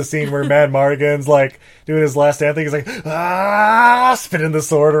right, there's a scene where Madmartigan's like doing his last stand thing. He's like, spinning the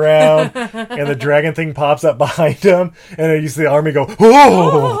sword around, and the dragon thing pops up behind him, and then you see the army go,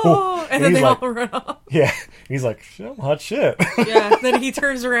 whoa! And then they all run off. Yeah, he's like, hot shit. Yeah, then he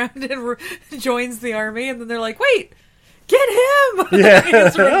turns around and joins the army, and then they're like, wait, get him! Yeah. He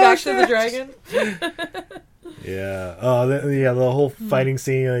just runs back to the dragon. Yeah. The whole fighting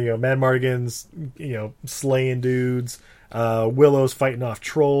scene, Madmartigan's, slaying dudes. Willow's fighting off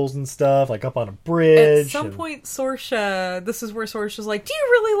trolls and stuff, like up on a bridge. At some point, Sorsha, this is where Sorsha's like, do you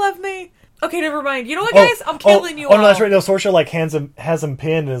really love me? Okay, never mind. You know what, guys? I'm killing you all. Oh, no, that's right. No, Sorsha, like, has him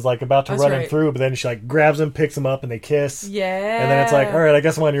pinned and is, like, about to run him through, but then she, like, grabs him, picks him up, and they kiss. Yeah. And then it's like, all right, I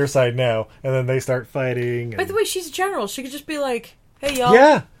guess I'm on your side now. And then they start fighting. By the way, she's a general. She could just be like, hey, y'all.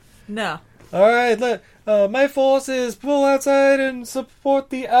 Yeah. No. All right, my forces pull outside and support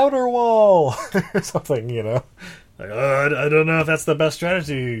the outer wall. Or something, Like, I don't know if that's the best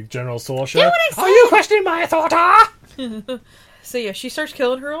strategy, General Sorsha. Are you questioning my authority? So yeah, she starts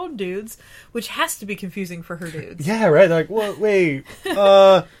killing her own dudes, which has to be confusing for her dudes. Yeah, right. They're like, well, wait,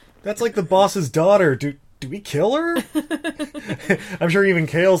 that's like the boss's daughter. Do we kill her? I'm sure even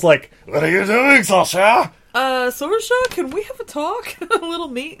Kale's like, what are you doing, Sorsha? Sorsha, can we have a talk? A little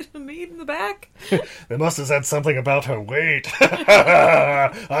meat in the back? They must have said something about her weight.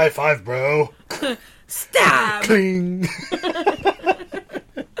 High five, bro. Stab! Cling!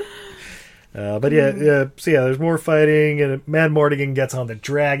 But yeah, there's more fighting, and Madmartigan gets on the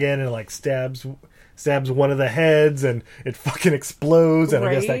dragon and like stabs one of the heads, and it fucking explodes, and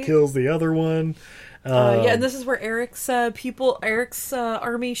I guess that kills the other one. And this is where Eric's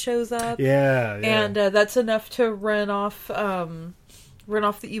army shows up. Yeah. And that's enough to run off the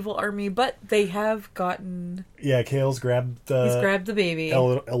evil army, but they have gotten. Yeah, Kale's grabbed. He's grabbed the baby.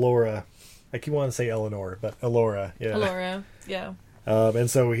 Elora. I keep wanting to say Eleanor, but Elora. Yeah. Elora. Yeah. And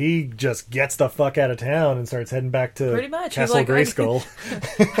so he just gets the fuck out of town and starts heading back to Castle Grayskull.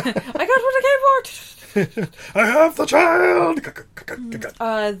 I got what I came for! I have the child!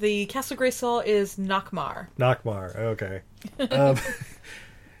 The Castle Grayskull is Nockmaar. Nockmaar, okay.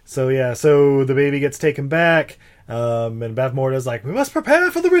 So the baby gets taken back, and Bavmorda's like, we must prepare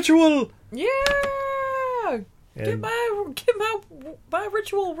for the ritual! Yeah! Get my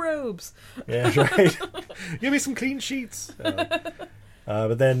ritual robes. Yeah, right. Give me some clean sheets.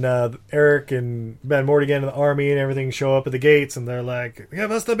 But then Eric and Madmartigan and the army and everything show up at the gates, and they're like,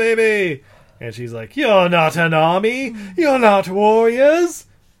 give us the baby! And she's like, you're not an army! You're not warriors!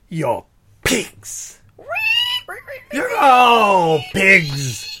 You're pigs! You're all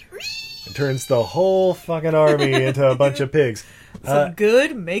pigs! It turns the whole fucking army into a bunch of pigs. Some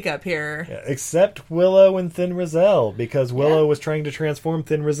good makeup here. Yeah, except Willow and Thin Rizal, because Willow was trying to transform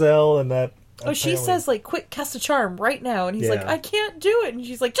Thin Rizal, and that... she says, like, quick, cast a charm right now. And he's like, I can't do it. And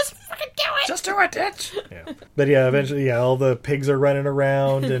she's like, just fucking do it! Just do it, bitch! Yeah. But yeah, eventually, all the pigs are running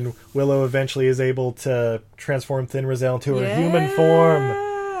around, and Willow eventually is able to transform Thin Rizal into her human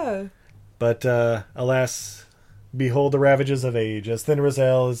form. But, alas, behold the ravages of age, as Thin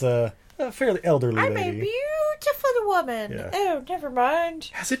Rizal is a fairly elderly lady. I'm a beautiful woman. Yeah. Oh, never mind.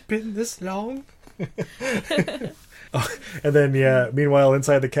 Has it been this long? And then, meanwhile,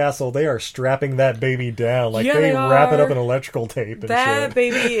 inside the castle, they are strapping that baby down. Like, Yeah, they they wrap it are. up in electrical tape and That shit.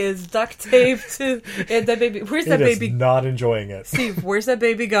 baby is duct taped. And that baby, where's that It is baby? not enjoying it. Steve, where's that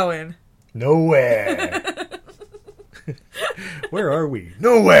baby going? Nowhere. Where are we?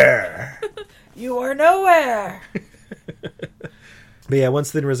 Nowhere. You are nowhere. But yeah,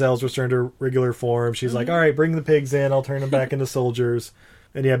 once Thin Roselle's returned to regular form, she's like, all right, bring the pigs in. I'll turn them back into soldiers.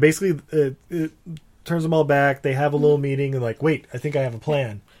 And yeah, basically, it turns them all back. They have a little meeting and like, wait, I think I have a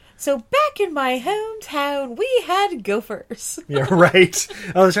plan. So back in my hometown, we had gophers. Yeah, right.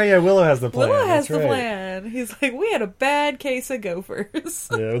 Oh, that's right. Yeah, Willow has the plan. Willow has That's the right. plan. He's like, we had a bad case of gophers.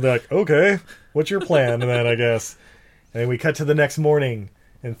 Yeah, they're like, okay, what's your plan? And then I guess, and then we cut to the next morning,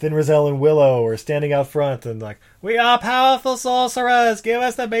 and Thin Roselle and Willow are standing out front, and like, we are powerful sorcerers. Give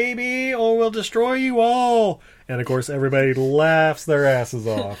us the baby, or we'll destroy you all. And of course, everybody laughs their asses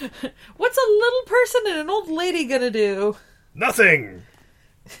off. What's a little person and an old lady gonna do? Nothing.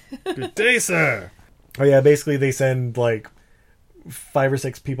 Good day, sir. Oh yeah, basically they send like 5 or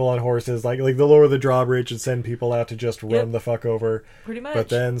 6 people on horses, like they'll lower the drawbridge and send people out to just run the fuck over. Pretty much. But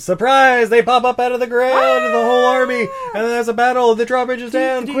then, surprise! They pop up out of the ground and the whole army, and then there's a battle. The drawbridge is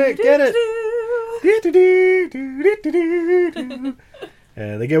down. Quick, get it!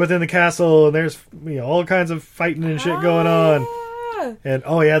 And they get within the castle, and there's all kinds of fighting and shit going on. And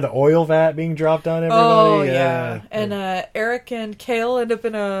oh yeah, the oil vat being dropped on everybody. Oh yeah. And Eric and Kale end up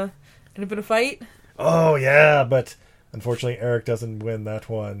in a fight. Oh yeah, but unfortunately Eric doesn't win that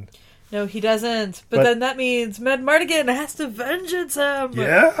one. No, he doesn't. But then that means Med Mardigan has to vengeance him.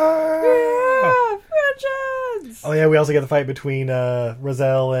 Yeah, vengeance. Oh yeah, we also get the fight between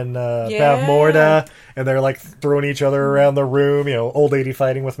Roselle and Yeah. Bavmorda, and they're like throwing each other around the room. Old lady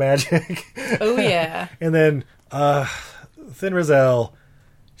fighting with magic. Oh yeah. And then Thin Roselle,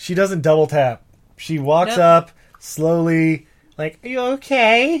 she doesn't double tap. She walks up slowly, like, "Are you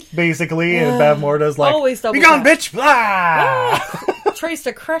okay?" Basically, and Bavmorda's like, Always double "Be gone, tap. bitch!" Blah! Tries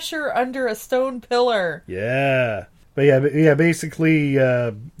to crush her under a stone pillar. Yeah. But yeah, basically,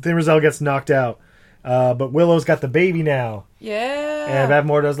 Thin Roselle gets knocked out. But Willow's got the baby now. Yeah. And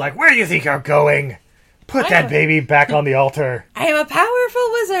Bavmorda's like, "Where do you think you're going? Put that baby back on the altar." I am a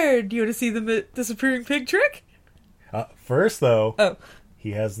powerful wizard. You want to see the disappearing pig trick? First, though, Oh.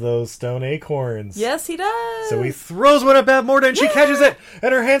 he has those stone acorns. Yes, he does. So he throws one at Bavmorda, and she catches it,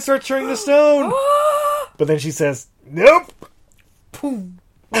 and her hand starts turning to stone. But then she says, "Nope." Boom.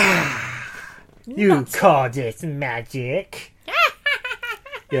 You call this magic?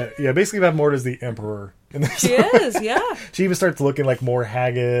 Yeah. Basically, Bavmorda's the emperor. In this She one. is, yeah. She even starts looking like more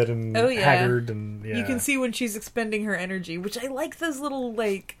haggard and Oh, yeah. haggard, and yeah. You can see when she's expending her energy, which I like those little,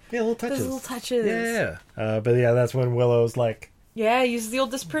 little touches. those little touches. Yeah. But yeah, that's when Willow's like, Yeah, uses the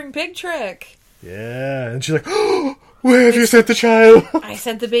old disappearing pig trick. yeah, and she's like, "Oh, where have you sent the child?" I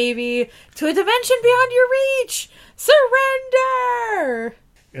sent the baby to a dimension beyond your reach. Surrender!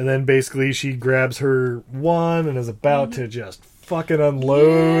 And then basically she grabs her wand and is about to just fucking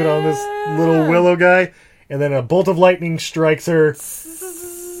unload on this little Willow guy. And then a bolt of lightning strikes her.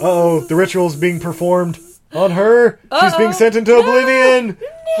 Uh-oh, the ritual's being performed on her. She's being sent into oblivion.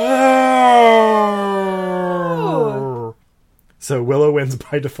 No! So Willow wins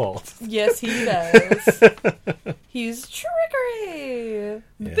by default. Yes, he does. He's trickery.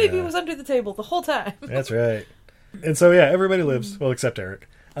 The baby was under the table the whole time. That's right. And so, yeah, everybody lives. Well, except Eric.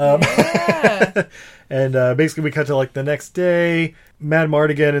 Yeah. And basically we cut to like the next day. Mad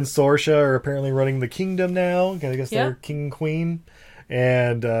Mardigan and Sorsha are apparently running the kingdom now. I guess they're king and queen.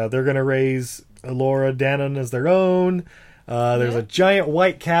 And they're going to raise Elora Danon as their own. There's a giant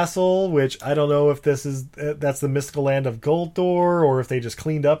white castle, which I don't know if this is that's the mystical land of Goldor, or if they just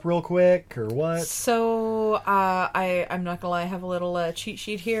cleaned up real quick, or what. So, I'm not gonna lie, I have a little cheat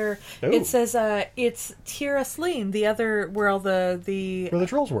sheet here. Ooh. It says it's Tir Asleen, the other where all the Where the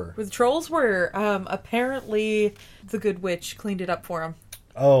trolls were. where the trolls were. Apparently, the Good Witch cleaned it up for him.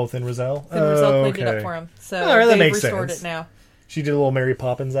 Oh, Thin Roselle? Thin Roselle cleaned it okay. up for him. So All right, that they've makes restored sense. it now. She did a little Mary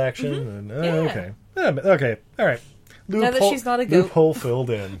Poppins action. And, Yeah. Okay. Okay. All right. Now that she's not a goat. Loophole filled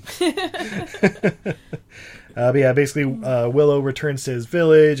in. But yeah, basically, Willow returns to his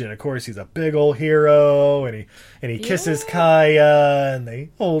village, and of course, he's a big old hero, and he kisses Kaya, and they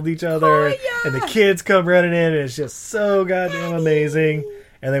hold each other, and the kids come running in, and it's just so goddamn amazing.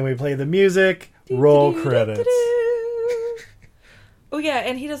 And then we play the music, roll credits. Oh yeah,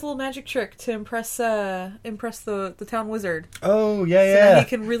 and he does a little magic trick to impress the town wizard. Oh, So that yeah. he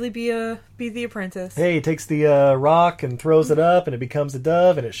can really be the apprentice. Hey, he takes the rock and throws it up, and it becomes a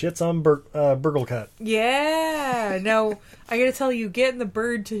dove, and it shits on Burglecut. Yeah. Now, I gotta tell you, getting the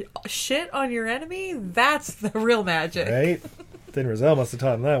bird to shit on your enemy, that's the real magic. Right? Then Roselle must have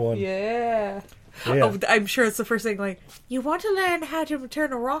taught him that one. Yeah. Yeah. Oh, I'm sure it's the first thing, like, you want to learn how to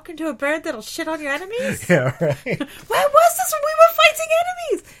turn a rock into a bird that'll shit on your enemies? Yeah, right. Where was this when we were fighting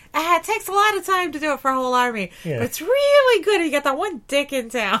enemies? It takes a lot of time to do it for a whole army. Yeah. But it's really good. You got that one dick in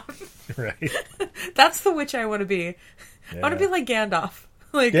town. Right. That's the witch I want to be. I want to be like Gandalf.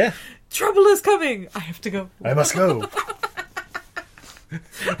 Like, Yeah. trouble is coming. I have to go. I must go.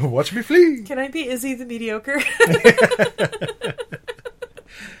 Watch me flee. Can I be Izzy the Mediocre?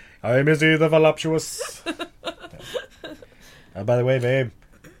 I'm Izzy the Voluptuous. By the way, babe,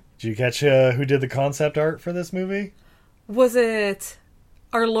 did you catch who did the concept art for this movie? Was it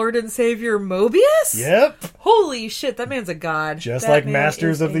our Lord and Savior Mobius? Yep. Holy shit, that man's a god. Just That like man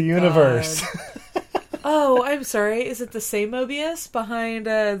Masters is of a the Universe. god. Oh, I'm sorry. Is it the same Mobius behind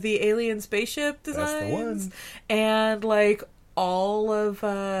the alien spaceship designs? That's the one. And like all of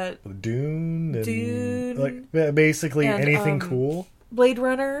Dune. And, Dune. Like, basically And, anything cool. Blade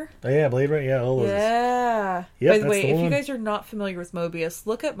Runner. Oh, yeah, Blade Runner. Yeah, all those. Yeah. Yep, By the that's way, the if you one. guys are not familiar with Mobius,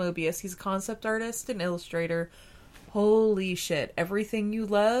 look at Mobius. He's a concept artist and illustrator. Holy shit. Everything you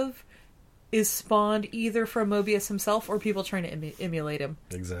love is spawned either from Mobius himself or people trying to emulate him.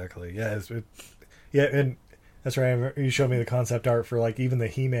 Exactly. Yeah. Yeah, and that's right. You showed me the concept art for like even the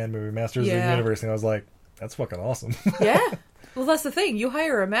He-Man movie, Masters of the Yeah. Universe, and I was like, that's fucking awesome. Yeah. Well, that's the thing. You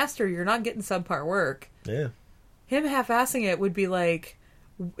hire a master, you're not getting subpar work. Yeah. Him half-assing it would be like,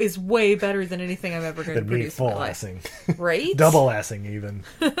 is way better than anything I'm ever going to Than me produce in my life. full-assing. Right? Double-assing even.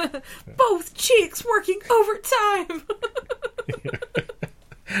 Both cheeks working overtime.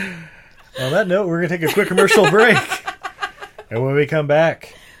 On that note, we're going to take a quick commercial break. And when we come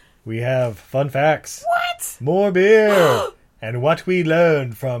back, we have fun facts. What? More beer. And what we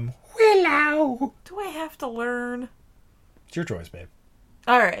learned from Willow. Do I have to learn? It's your choice, babe.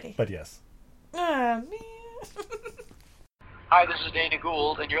 Alrighty. But yes. Ah, man. Hi, this is Dana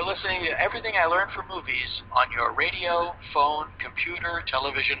Gould, and you're listening to Everything I Learned from Movies on your radio, phone, computer,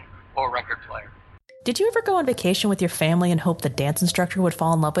 television, or record player. Did you ever go on vacation with your family and hope the dance instructor would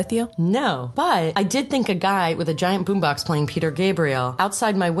fall in love with you? No, but I did think a guy with a giant boombox playing Peter Gabriel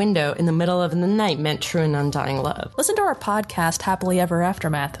outside my window in the middle of the night meant true and undying love. Listen to our podcast, Happily Ever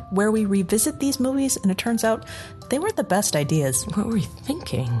Aftermath, where we revisit these movies and it turns out they weren't the best ideas. What were we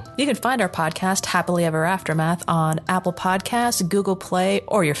thinking? You can find our podcast, Happily Ever Aftermath, on Apple Podcasts, Google Play,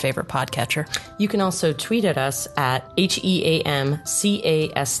 or your favorite podcatcher. You can also tweet at us at HEAMCAST,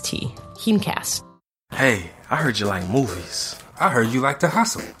 Heamcast. Hey, I heard you like movies. I heard you like to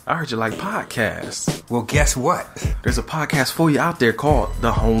hustle. I heard you like podcasts. Well, guess what? There's a podcast for you out there called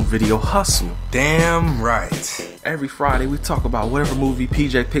The Home Video Hustle. Damn right. Every Friday, we talk about whatever movie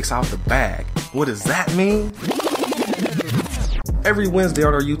PJ picks out the bag. What does that mean? Every Wednesday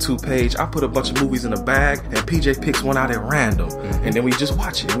on our YouTube page, I put a bunch of movies in a bag, and PJ picks one out at random. And then we just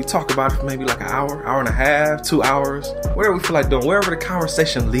watch it. We talk about it for maybe like an hour, hour and a half, 2 hours, whatever we feel like doing, wherever the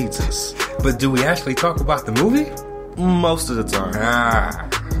conversation leads us. But do we actually talk about the movie? Most of the time.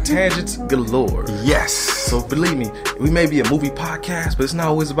 Tangents galore. Yes. So believe me, we may be a movie podcast, but it's not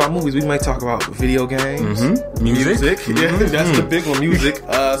always about movies. We might talk about video games, Music. Yeah, that's the big one, music.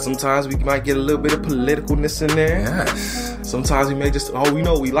 Sometimes we might get a little bit of politicalness in there. Yes. Sometimes we may just, we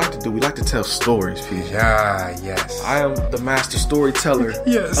know what we like to do. We like to tell stories, PJ. Yes. I am the master storyteller of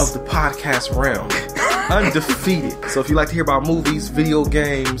the podcast realm. Undefeated. So if you like to hear about movies, video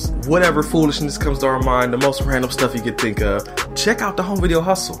games, whatever foolishness comes to our mind, the most random stuff you could think of, check out the Home Video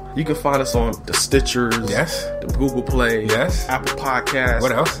Hustle. You can find us on the Stitchers, the Google Play, Apple Podcasts,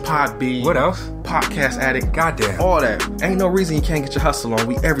 what else? Podbean, what else? Podcast Addict, goddamn, all that. Ain't no reason you can't get your hustle on.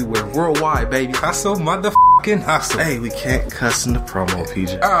 We everywhere, worldwide, baby. Hustle, motherfucking hustle. Hey, we can't cuss in the promo,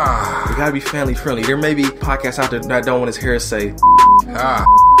 PJ. We gotta be family friendly. There may be podcasts out there that don't want his hair say all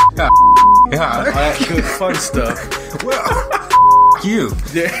that good fun stuff. Well, you.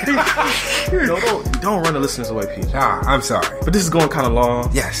 Don't run the listeners away, PJ. I'm sorry. But this is going kind of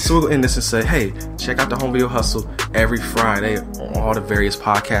long. Yes. So we'll end this and say, hey, check out the Home Video Hustle every Friday on all the various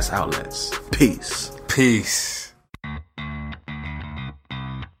podcast outlets. Peace. Peace.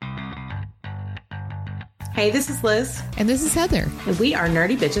 Hey, this is Liz. And this is Heather. And we are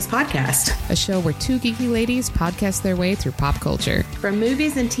Nerdy Bitches Podcast. A show where two geeky ladies podcast their way through pop culture. From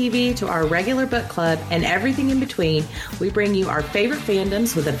movies and TV to our regular book club and everything in between, we bring you our favorite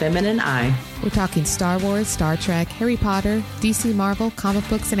fandoms with a feminine eye. We're talking Star Wars, Star Trek, Harry Potter, DC, Marvel, comic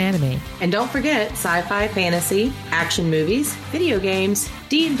books, and anime. And don't forget sci-fi, fantasy, action movies, video games,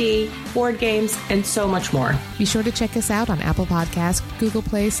 D&D, board games, and so much more. Be sure to check us out on Apple Podcasts, Google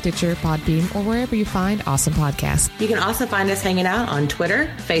Play, Stitcher, Podbean, or wherever you find awesome podcasts. You can also find us hanging out on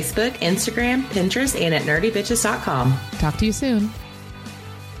Twitter, Facebook, Instagram, Pinterest, and at nerdybitches.com. Talk to you soon.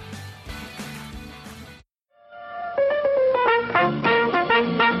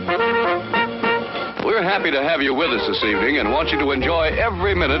 We're happy to have you with us this evening and want you to enjoy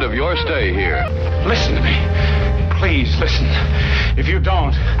every minute of your stay here. Listen to me. Please listen. If you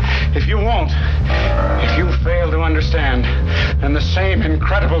don't, if you won't, if you fail to understand, then the same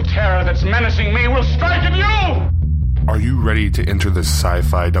incredible terror that's menacing me will strike at you! Are you ready to enter the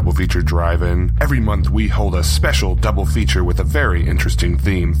sci-fi double feature drive-in? Every month we hold a special double feature with a very interesting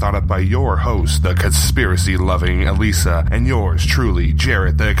theme thought up by your host, the conspiracy-loving Elisa, and yours truly,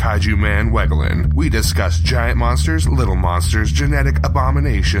 Jarrett the Kaiju Man Wegelin. We discuss giant monsters, little monsters, genetic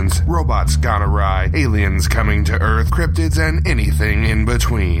abominations, robots gone awry, aliens coming to Earth, cryptids, and anything in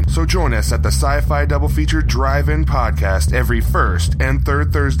between. So join us at the Sci-Fi Double Feature Drive-In Podcast every first and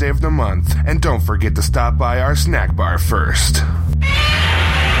third Thursday of the month. And don't forget to stop by our snack bar first.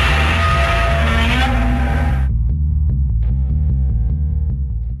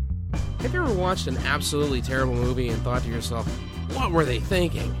 Have you ever watched an absolutely terrible movie and thought to yourself, what were they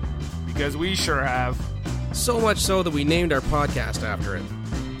thinking? Because we sure have. So much so that we named our podcast after it.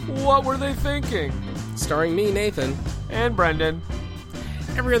 What were they thinking? Starring me, Nathan. And Brendan.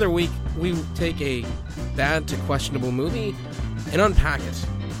 Every other week, we take a bad to questionable movie and unpack it,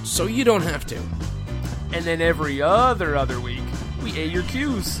 so you don't have to. And then every other week, we A your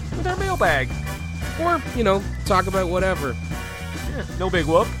cues with our mailbag. Or, talk about whatever. Yeah, no big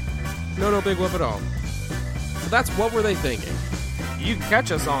whoop. No big whoop at all. So that's What Were They Thinking? You can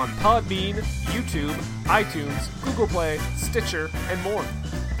catch us on Podbean, YouTube, iTunes, Google Play, Stitcher, and more.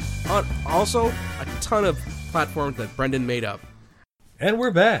 Also, a ton of platforms that Brendan made up. And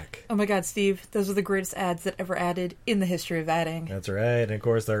we're back. Oh my god, Steve, those are the greatest ads that ever added in the history of adding. That's right. And of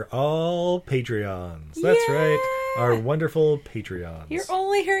course, they're all Patreons. That's right. Our wonderful Patreons. You're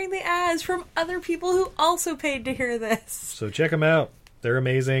only hearing the ads from other people who also paid to hear this. So check them out. They're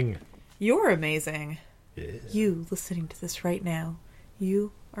amazing. You're amazing. Yeah. You listening to this right now,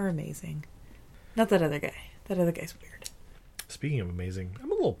 you are amazing. Not that other guy. That other guy's weird. Speaking of amazing,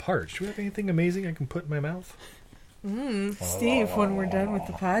 I'm a little parched. Do you have anything amazing I can put in my mouth? Steve, when we're done with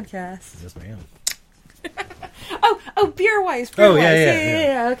the podcast. Yes, ma'am. beer-wise.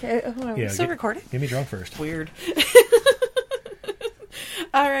 Yeah. Okay. Oh, we're still recording? Get me drunk first. Weird.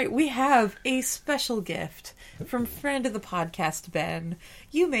 All right, we have a special gift from friend of the podcast, Ben.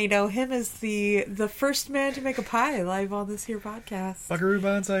 You may know him as the first man to make a pie live on this here podcast. Buckaroo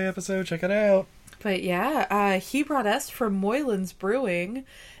Bonsai episode. Check it out. But yeah, he brought us from Moylan's Brewing,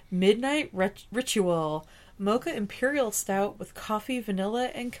 Midnight Ritual. Mocha Imperial Stout with coffee, vanilla,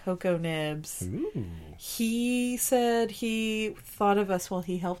 and cocoa nibs. Ooh. He said he thought of us while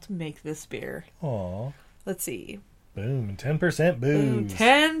he helped make this beer. Aw. Let's see. Boom. And 10% booze.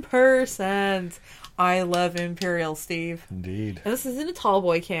 10%. I love Imperial, Steve. Indeed. And this is in a tall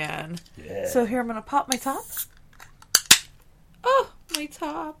boy can. Yeah. So here, I'm going to pop my top. Oh, my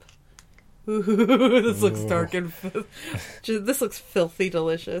top. Ooh, this looks dark and... this looks filthy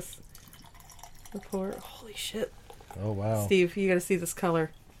delicious. The pour. Holy shit. Oh, wow. Steve, you gotta see this color.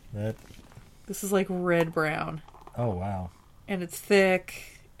 This is like red-brown. Oh, wow. And it's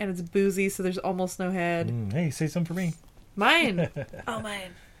thick, and it's boozy, so there's almost no head. Hey, say some for me. Mine! Oh,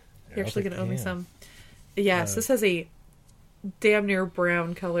 mine. You're actually gonna owe me some. Yes, this has a damn near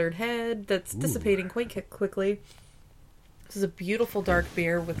brown-colored head that's dissipating quite quickly. This is a beautiful dark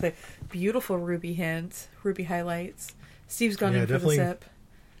beer with a beautiful ruby hint, ruby highlights. Steve's gone in for the sip.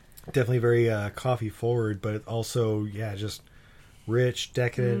 Definitely very coffee forward, but also, just rich,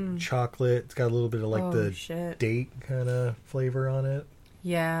 decadent chocolate. It's got a little bit of like date kind of flavor on it.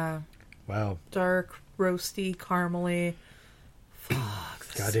 Yeah. Wow. Dark, roasty, caramely.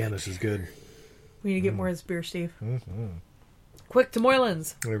 Fuck. Goddamn, this is good. We need to get more of this beer, Steve. Mm-hmm. Quick to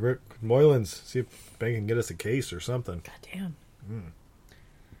Moylan's. Moylan's. See if Ben can get us a case or something. Goddamn.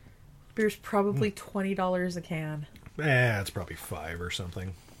 Beer's probably $20 a can. It's probably $5 or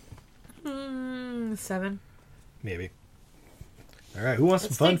something. 7. Maybe. All right, who wants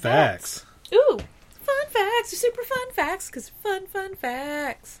some fun facts? Ooh, fun facts. Super fun facts, because fun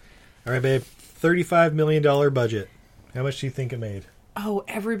facts. All right, babe. $35 million budget. How much do you think it made? Oh,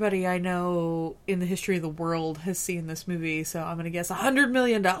 everybody I know in the history of the world has seen this movie, so I'm going to guess $100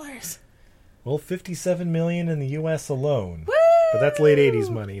 million. Well, $57 million in the U.S. alone. Woo! But that's late 80s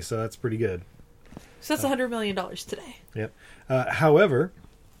money, so that's pretty good. So that's $100 million today. Yep. However,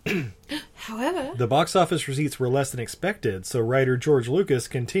 However, the box office receipts were less than expected, so writer George Lucas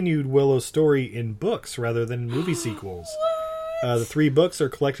continued Willow's story in books rather than movie sequels. The 3 books are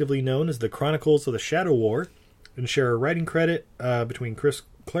collectively known as the Chronicles of the Shadow War, and share a writing credit between Chris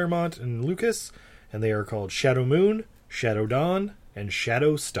Claremont and Lucas, and they are called Shadow Moon, Shadow Dawn, and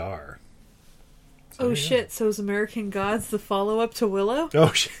Shadow Star. oh shit, so is American Gods the follow-up to Willow?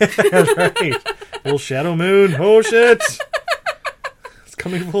 Oh shit, that's right. Well, Shadow Moon, oh shit! It's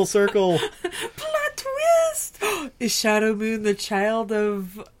coming full circle. Plot twist! Is Shadow Moon the child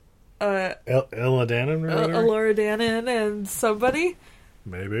of Ella Dannon? Elora Dannon and somebody?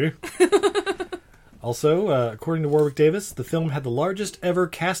 Maybe. Also, according to Warwick Davis, the film had the largest ever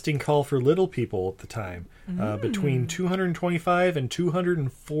casting call for little people at the time. Between 225 and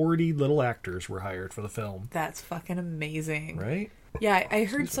 240 little actors were hired for the film. That's fucking amazing. Right? Yeah, I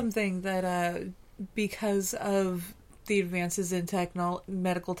heard something that because of the advances in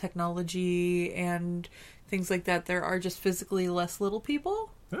medical technology and things like that, there are just physically less little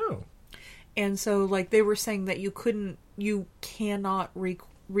people. Oh. And so, like, they were saying that you cannot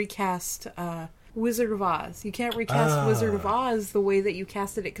recast Wizard of Oz. You can't recast Wizard of Oz the way that you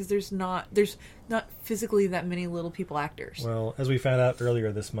casted it because there's not physically that many little people actors. Well, as we found out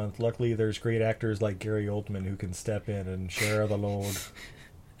earlier this month, luckily there's great actors like Gary Oldman who can step in and share the load.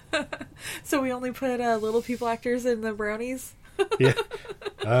 So we only put little people actors in the Brownies? Yeah.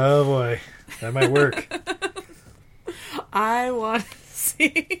 Oh boy, that might work. I want to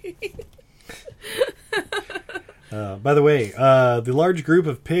see. By the way, the large group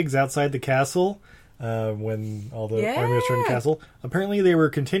of pigs outside the castle, when all the army was trying to castle, apparently they were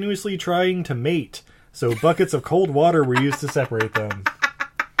continuously trying to mate, so buckets of cold water were used to separate them.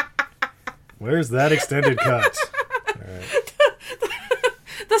 Where's that extended cut? All right.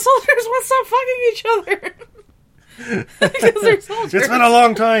 The soldiers won't stop fucking each other. Because they're soldiers. It's been a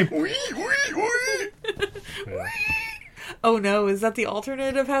long time. Yeah. Oh no, is that the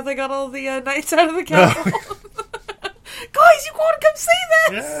alternate of how they got all the knights out of the castle? Oh. Guys, you want to come see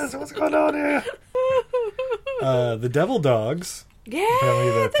this? Yes, what's going on here? The Devil Dogs. Yeah,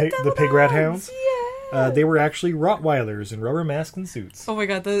 the Pig Rat Hounds. Yeah. They were actually Rottweilers in rubber masks and suits. Oh my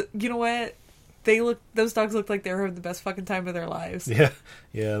god, you know what? Those dogs looked like they were having the best fucking time of their lives. Yeah,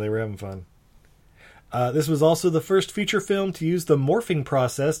 they were having fun. This was also the first feature film to use the morphing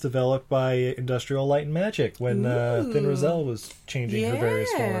process developed by Industrial Light and Magic when Thin Roselle was changing her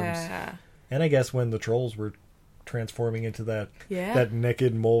various forms. And I guess when the trolls were transforming into that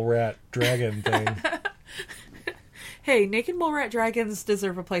naked mole rat dragon thing. Hey, naked mole rat dragons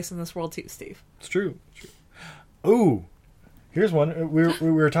deserve a place in this world too, Steve. It's true. Ooh, here's one. We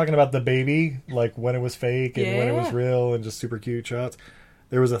were talking about the baby, like when it was fake and when it was real, and just super cute shots.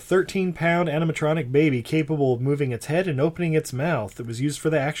 There was a 13-pound animatronic baby capable of moving its head and opening its mouth that was used for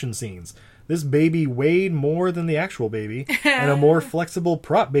the action scenes. This baby weighed more than the actual baby, and a more flexible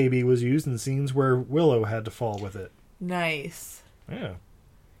prop baby was used in scenes where Willow had to fall with it. Nice. Yeah.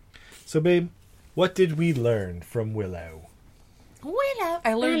 So, babe, what did we learn from Willow?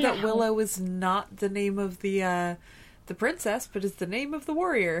 I learned that Willow is not the name of the princess, but is the name of the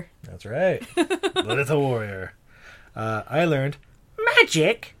warrior. That's right. The little warrior. I learned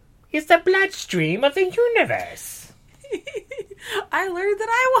magic is the bloodstream of the universe. I learned that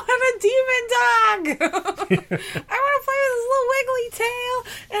I want a demon dog. I want to play with his little wiggly tail,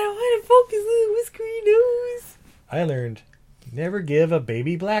 and I want to poke his little whiskery nose. I learned never give a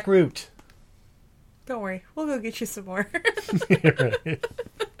baby Blackroot. Don't worry, we'll go get you some more. Right.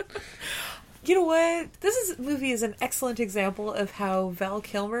 You know what? This movie is an excellent example of how Val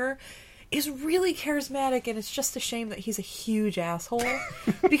Kilmer is really charismatic, and it's just a shame that he's a huge asshole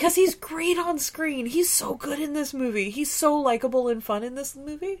because he's great on screen. He's so good in this movie. He's so likable and fun in this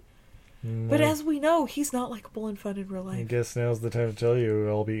movie. But as we know, he's not likable and fun in real life. I guess now's the time to tell you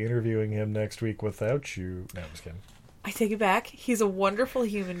I'll be interviewing him next week without you. No, I'm just kidding. I take it back. He's a wonderful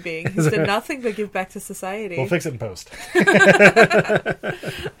human being. He's done nothing but give back to society. We'll fix it in post.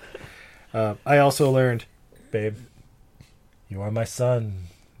 I also learned, babe, you are my sun,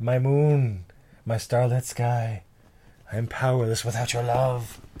 my moon, my starlit sky. I am powerless without your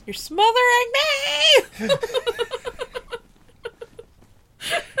love. You're smothering me!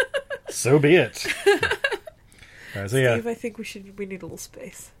 So be it. All right, so Steve, I think we need a little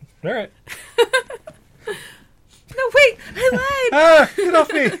space. All right. No, wait, I lied. Get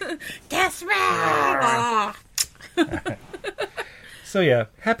off me. Guess wrong. So yeah,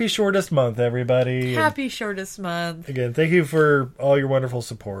 happy shortest month, everybody. Happy shortest month. Again, thank you for all your wonderful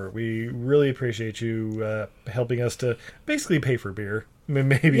support. We really appreciate you helping us to basically pay for beer.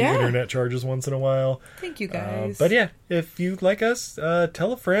 Maybe internet charges once in a while. Thank you, guys. But yeah, if you like us,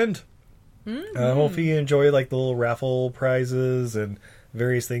 tell a friend. Hopefully you enjoy like the little raffle prizes and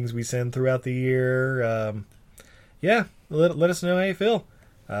various things we send throughout the year. Yeah, let us know how you feel.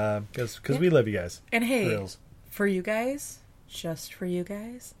 Because we love you guys. And hey, Reals. for you guys, just for you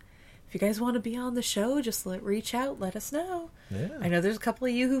guys, if you guys want to be on the show, just reach out, let us know. Yeah. I know there's a couple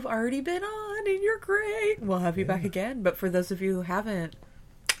of you who've already been on, and you're great. We'll have you back again. But for those of you who haven't,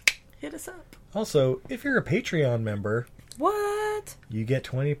 hit us up. Also, if you're a Patreon member, what? You get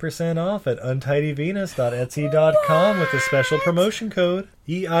 20% off at untidyvenus.etsy.com with the special promotion code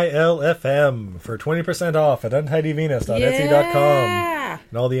EILFM for 20% off at untidyvenus.etsy.com.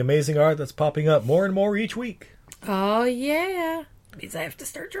 And all the amazing art that's popping up more and more each week. Oh, yeah. Means I have to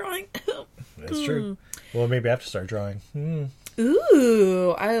start drawing. That's true. Well, maybe I have to start drawing.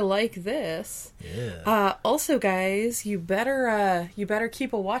 Ooh, I like this. Yeah. Also, guys, you better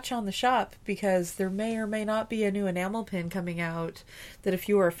keep a watch on the shop because there may or may not be a new enamel pin coming out that if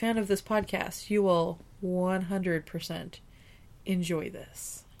you are a fan of this podcast, you will 100% enjoy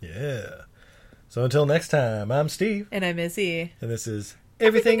this. Yeah. So until next time, I'm Steve. And I'm Izzy. And this is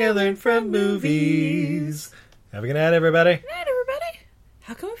Everything I Learned from Movies. Have a good night, everybody. Good night, everybody.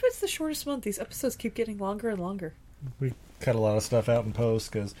 How come if it's the shortest month, these episodes keep getting longer and longer? We cut a lot of stuff out in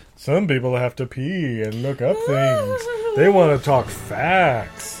post because some people have to pee and look up things. They want to talk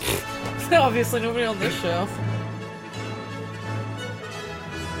facts. Obviously, nobody on this show.